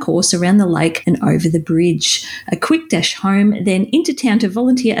summer course around the lake and over the bridge. A quick dash home, then into town to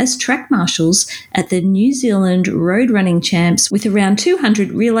volunteer as track marshals at the New Zealand Road Running Champs with around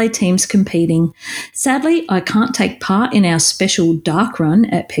 200 relay teams competing. Sadly, I can't take part in our special dark run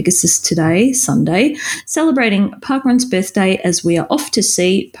at Pegasus today, Sunday, celebrating Parkrun's birthday as we are off to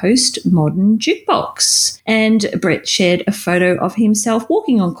see Postmodern Jukebox. And Brett shared a photo of himself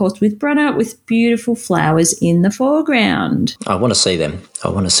walking on course with Brunner with beautiful flowers in the foreground. I want to see them. I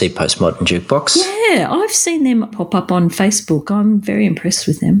want to see Postmodern Jukebox. Yeah, I've seen them pop up on Facebook. I'm very impressed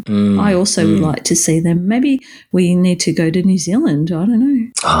with them. I also would like to see them. Maybe we need to go to New Zealand. I don't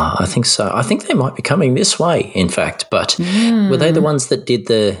know. Oh, I think so. I think they might be coming this way, in fact. But were they the ones that did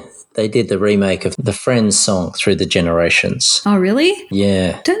the remake of the Friends song Through the Generations? Oh, really?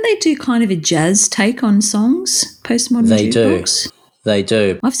 Yeah. Don't they do kind of a jazz take on songs, Postmodern Jukebox? They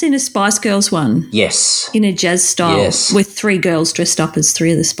do. I've seen a Spice Girls one. Yes. In a jazz style. Yes. With 3 girls dressed up as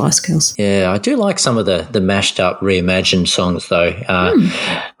 3 of the Spice Girls. Yeah, I do like some of the mashed up, reimagined songs though.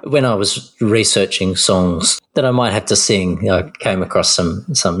 When I was researching songs that I might have to sing, I came across some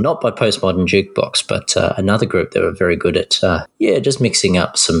not by Postmodern Jukebox, but another group that were very good at, just mixing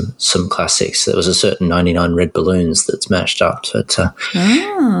up some classics. There was a certain 99 Red Balloons that's mashed up, but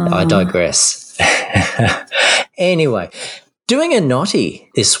I digress. Anyway, doing a naughty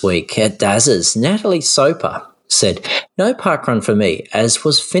this week at Dazza's, Natalie Soper said, "No parkrun for me, as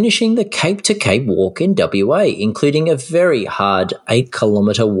was finishing the Cape to Cape walk in WA, including a very hard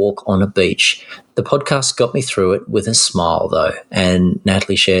 8-kilometre walk on a beach. The podcast got me through it with a smile, though." And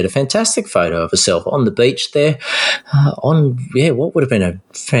Natalie shared a fantastic photo of herself on the beach there what would have been a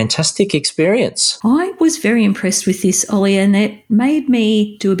fantastic experience. I was very impressed with this, Ollie, and it made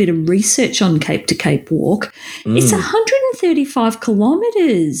me do a bit of research on Cape to Cape walk. It's 135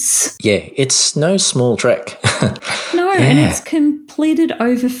 kilometres. Yeah, it's no small trek. No, and it's completed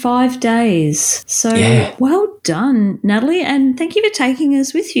over 5 days. So well done, Natalie, and thank you for taking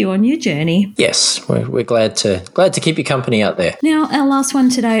us with you on your journey. Yes, we're glad to keep you company out there. Now, our last one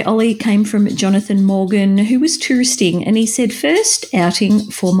today, Ollie, came from Jonathan Morgan, who was touristing, and he said, "First outing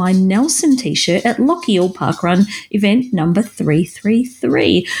for my Nelson T-shirt at Lochiel Parkrun event number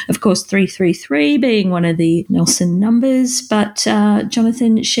 333. Of course, 333 being one of the Nelson numbers, but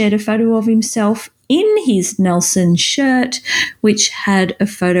Jonathan shared a photo of himself in his Nelson shirt, which had a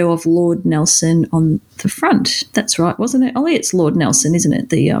photo of Lord Nelson on the front. That's right, wasn't it, Ollie? It's Lord Nelson, isn't it?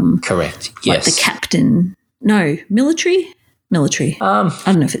 The correct. Yes. Like the captain. No, military. I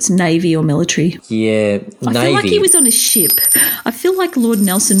don't know if it's Navy or military. Yeah, Navy. I feel like he was on a ship. I feel like Lord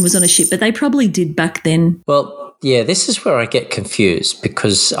Nelson was on a ship, but they probably did back then. Well, yeah, this is where I get confused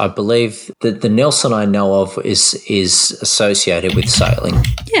because I believe that the Nelson I know of is associated with sailing.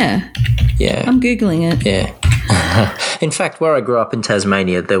 Yeah. Yeah. I'm Googling it. Yeah. In fact, where I grew up in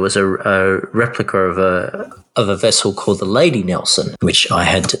Tasmania, there was a replica of a vessel called the Lady Nelson, which I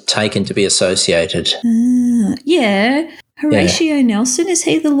had taken to be associated. Yeah. Horatio Nelson, is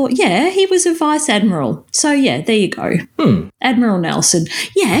he the Lord? Yeah, he was a Vice Admiral. So, yeah, there you go. Admiral Nelson.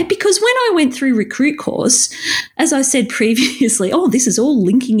 Yeah, because when I went through recruit course, as I said previously, this is all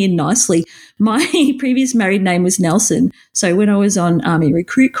linking in nicely. My previous married name was Nelson. So when I was on Army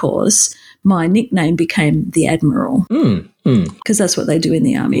recruit course, my nickname became the Admiral because that's what they do in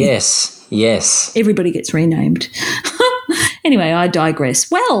the Army. Yes. Everybody gets renamed. Anyway, I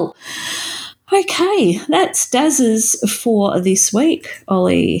digress. Well, Okay, that's Dazza's for this week,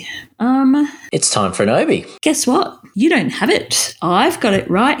 Ollie. It's time for an Obi. Guess what? You don't have it. I've got it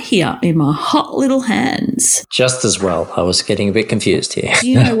right here in my hot little hands. Just as well. I was getting a bit confused here. Do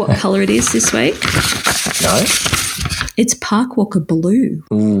you know what colour it is this week? No. It's Parkwalker Blue.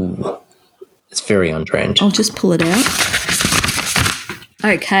 Ooh, it's very on trend. I'll just pull it out.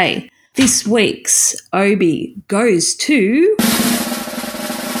 Okay, this week's Obi goes to...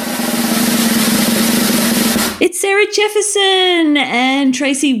 It's Sarah Jefferson and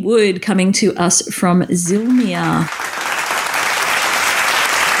Tracy Wood coming to us from Zillmere.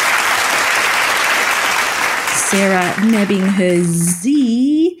 Sarah nabbing her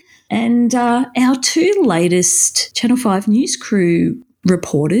Z, and our two latest Channel 5 news crew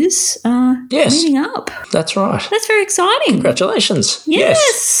reporters are meeting up. That's right. That's very exciting. Congratulations.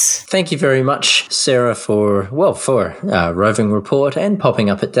 Yes. Thank you very much, Sarah, for roving report and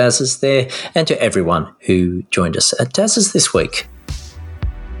popping up at Dazza's there, and to everyone who joined us at Dazza's this week.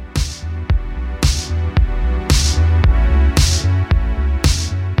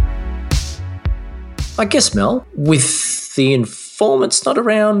 I guess, Mel, with the informants not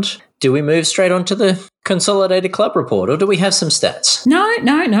around, do we move straight on to the consolidated club report, or do we have some stats?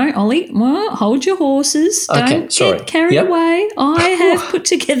 No, Ollie. Well, hold your horses. Okay, Don't get carried away. I have put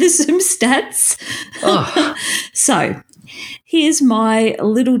together some stats. Oh. So, here's my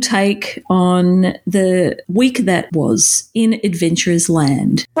little take on the week that was in Adventurers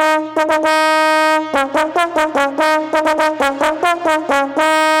Land.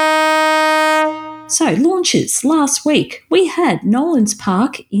 So, launches. Last week, we had Nolan's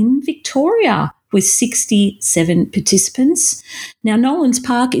Park in Victoria with 67 participants. Now, Nolan's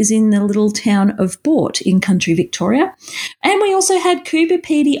Park is in the little town of Boort in country Victoria. And we also had Coober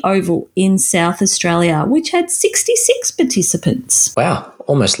Pedy Oval in South Australia, which had 66 participants. Wow,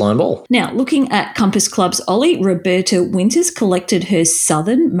 almost line ball. Now, looking at Compass Club's Ollie, Roberta Winters collected her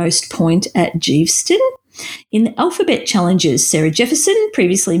southernmost point at Geeveston. In the alphabet challenges, Sarah Jefferson,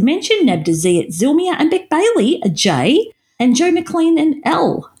 previously mentioned, nabbed a Z at Zillmere, and Beck Bailey, a J, and Joe McLean an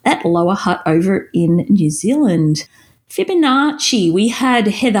L at Lower Hutt over in New Zealand. Fibonacci, we had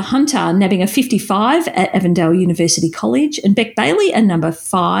Heather Hunter nabbing a 55 at Avondale University College, and Beck Bailey a number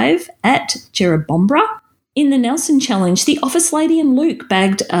 5 at Jerrabombra. In the Nelson Challenge, the Office Lady and Luke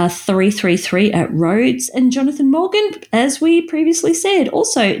bagged a 333 at Rhodes, and Jonathan Morgan, as we previously said,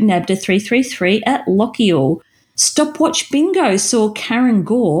 also nabbed a 333 at Lochiel. Stopwatch Bingo saw Karen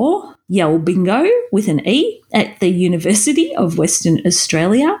Gore yell bingo with an E at the University of Western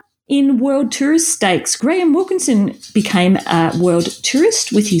Australia. In World Tourist Stakes, Graham Wilkinson became a world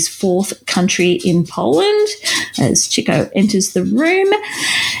tourist with his 4th country in Poland as Chico enters the room.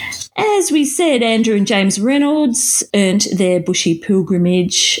 As we said, Andrew and James Reynolds earned their bushy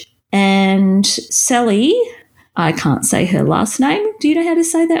pilgrimage, and Sally, I can't say her last name. Do you know how to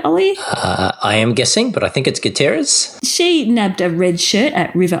say that, Ollie? I am guessing, but I think it's Gutierrez. She nabbed a red shirt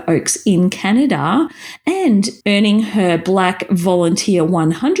at River Oaks in Canada, and earning her black Volunteer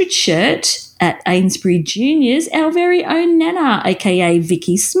 100 shirt at Amesbury Juniors, our very own Nana, aka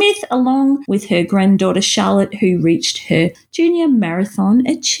Vicky Smith, along with her granddaughter Charlotte, who reached her junior marathon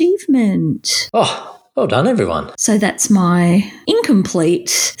achievement. Oh, well done, everyone. So that's my incomplete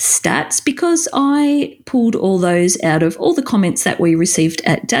stats because I pulled all those out of all the comments that we received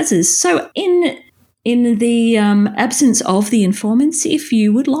at Dazza's. So in the absence of the informants, if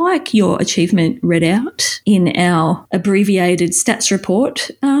you would like your achievement read out in our abbreviated stats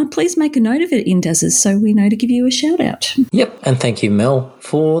report, please make a note of it in Dazza's so we know to give you a shout out. Yep, and thank you, Mel,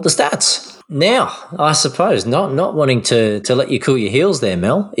 for the stats. Now, I suppose, not wanting to let you cool your heels there,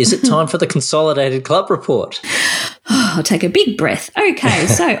 Mel, is it time for the consolidated club report? I'll take a big breath. Okay,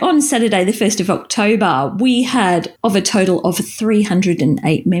 so on Saturday, the 1st of October, we had, of a total of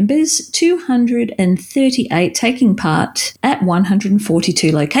 308 members, 238 taking part at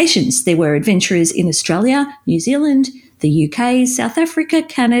 142 locations. There were adventurers in Australia, New Zealand, the UK, South Africa,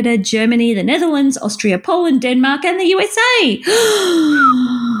 Canada, Germany, the Netherlands, Austria, Poland, Denmark, and the USA.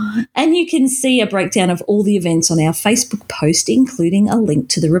 And you can see a breakdown of all the events on our Facebook post, including a link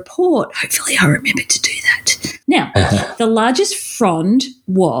to the report. Hopefully I remember to do that. Now, the largest frond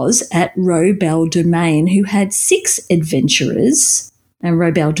was at Robel Domain, who had 6 adventurers. And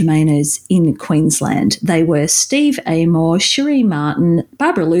Robel Domain is in Queensland. They were Steve Amor, Cherie Martin,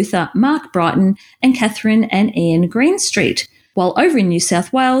 Barbara Luther, Mark Brighton, and Catherine and Ian Greenstreet. While over in New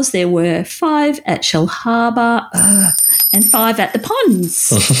South Wales, there were 5 at Shell Harbour and 5 at the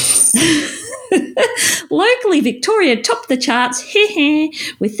Ponds. Locally, Victoria topped the charts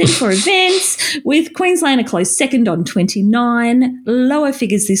with 34 events, with Queensland a close second on 29. Lower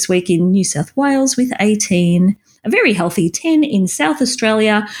figures this week in New South Wales with 18. A very healthy 10 in South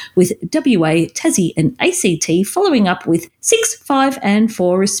Australia, with WA, Tassie and ACT following up with 6, 5 and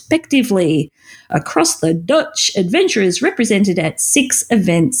 4 respectively. Across the Dutch, adventurers represented at 6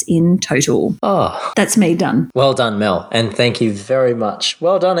 events in total. Oh, that's me done. Well done, Mel, and thank you very much.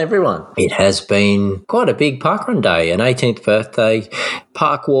 Well done, everyone. It has been quite a big parkrun day, an 18th birthday,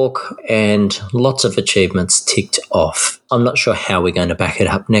 park walk, and lots of achievements ticked off. I'm not sure how we're going to back it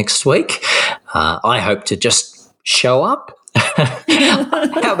up next week. I hope to just show up.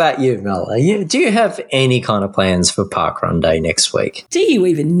 How about you, Mel? Do you have any kind of plans for parkrun day next week? Do you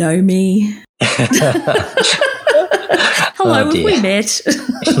even know me? Hello, have we met?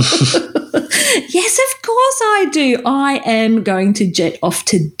 Yes, of course I do. I am going to jet off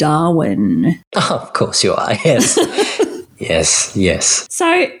to Darwin. Oh, of course you are, yes. Yes.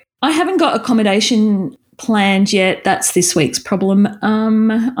 So I haven't got accommodation planned yet. That's this week's problem.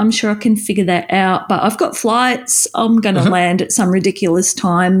 I'm sure I can figure that out, but I've got flights. I'm going to land at some ridiculous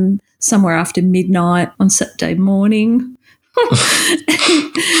time somewhere after midnight on Saturday morning.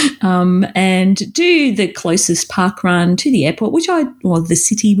 And do the closest park run to the airport, the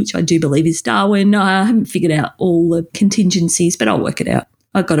city, which I do believe is Darwin. I haven't figured out all the contingencies, but I'll work it out.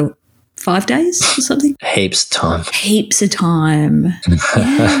 I've got 5 days or something. Heaps of time.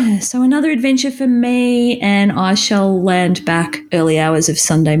 Yeah. So another adventure for me, and I shall land back early hours of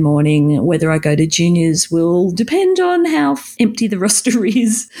Sunday morning. Whether I go to juniors will depend on how empty the roster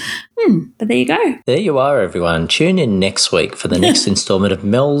is. But there you go. There you are, everyone. Tune in next week for the next instalment of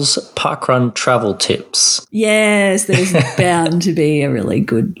Mel's Parkrun Travel Tips. Yes, there's bound to be a really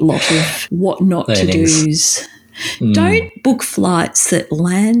good lot of what not to do's. Don't book flights that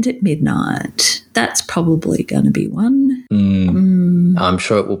land at midnight. That's probably going to be one. I'm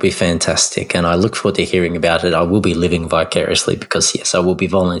sure it will be fantastic, and I look forward to hearing about it. I will be living vicariously because, yes, I will be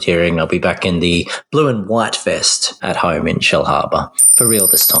volunteering. I'll be back in the blue and white vest at home in Shell Harbour. For real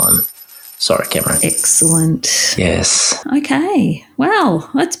this time. Sorry, Cameron. Excellent. Yes. Okay. Well,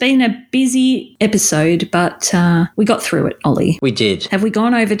 it's been a busy episode, but we got through it, Ollie. We did. Have we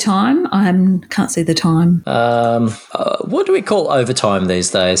gone over time? I can't see the time. What do we call overtime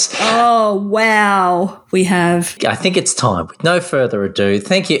these days? Oh, wow. We have. I think it's time. With no further ado,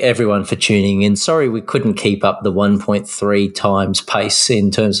 thank you everyone for tuning in. Sorry we couldn't keep up the 1.3 times pace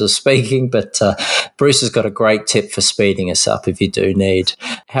in terms of speaking, but Bruce has got a great tip for speeding us up if you do need.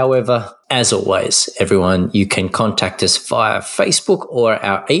 However, as always, everyone, you can contact us via Facebook or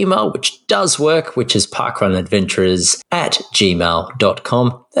our email, which does work, which is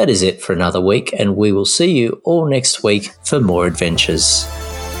parkrunadventurers@gmail.com. That is it for another week, and we will see you all next week for more adventures.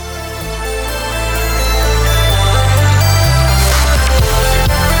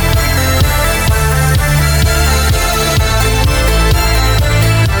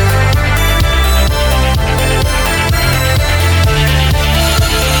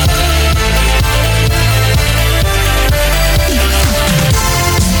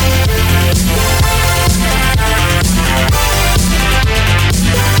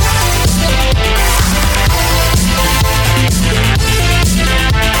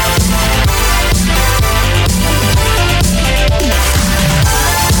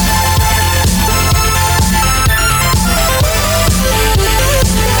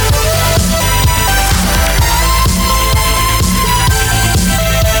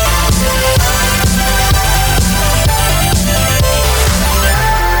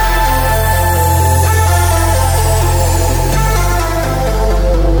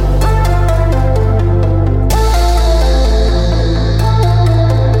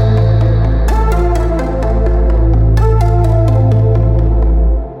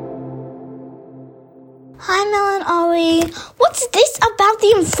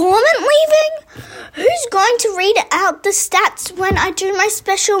 The stats when I do my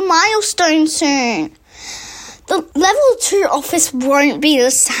special milestone soon. The level 2 office won't be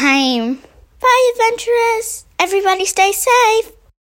the same. Bye, adventurers. Everybody stay safe.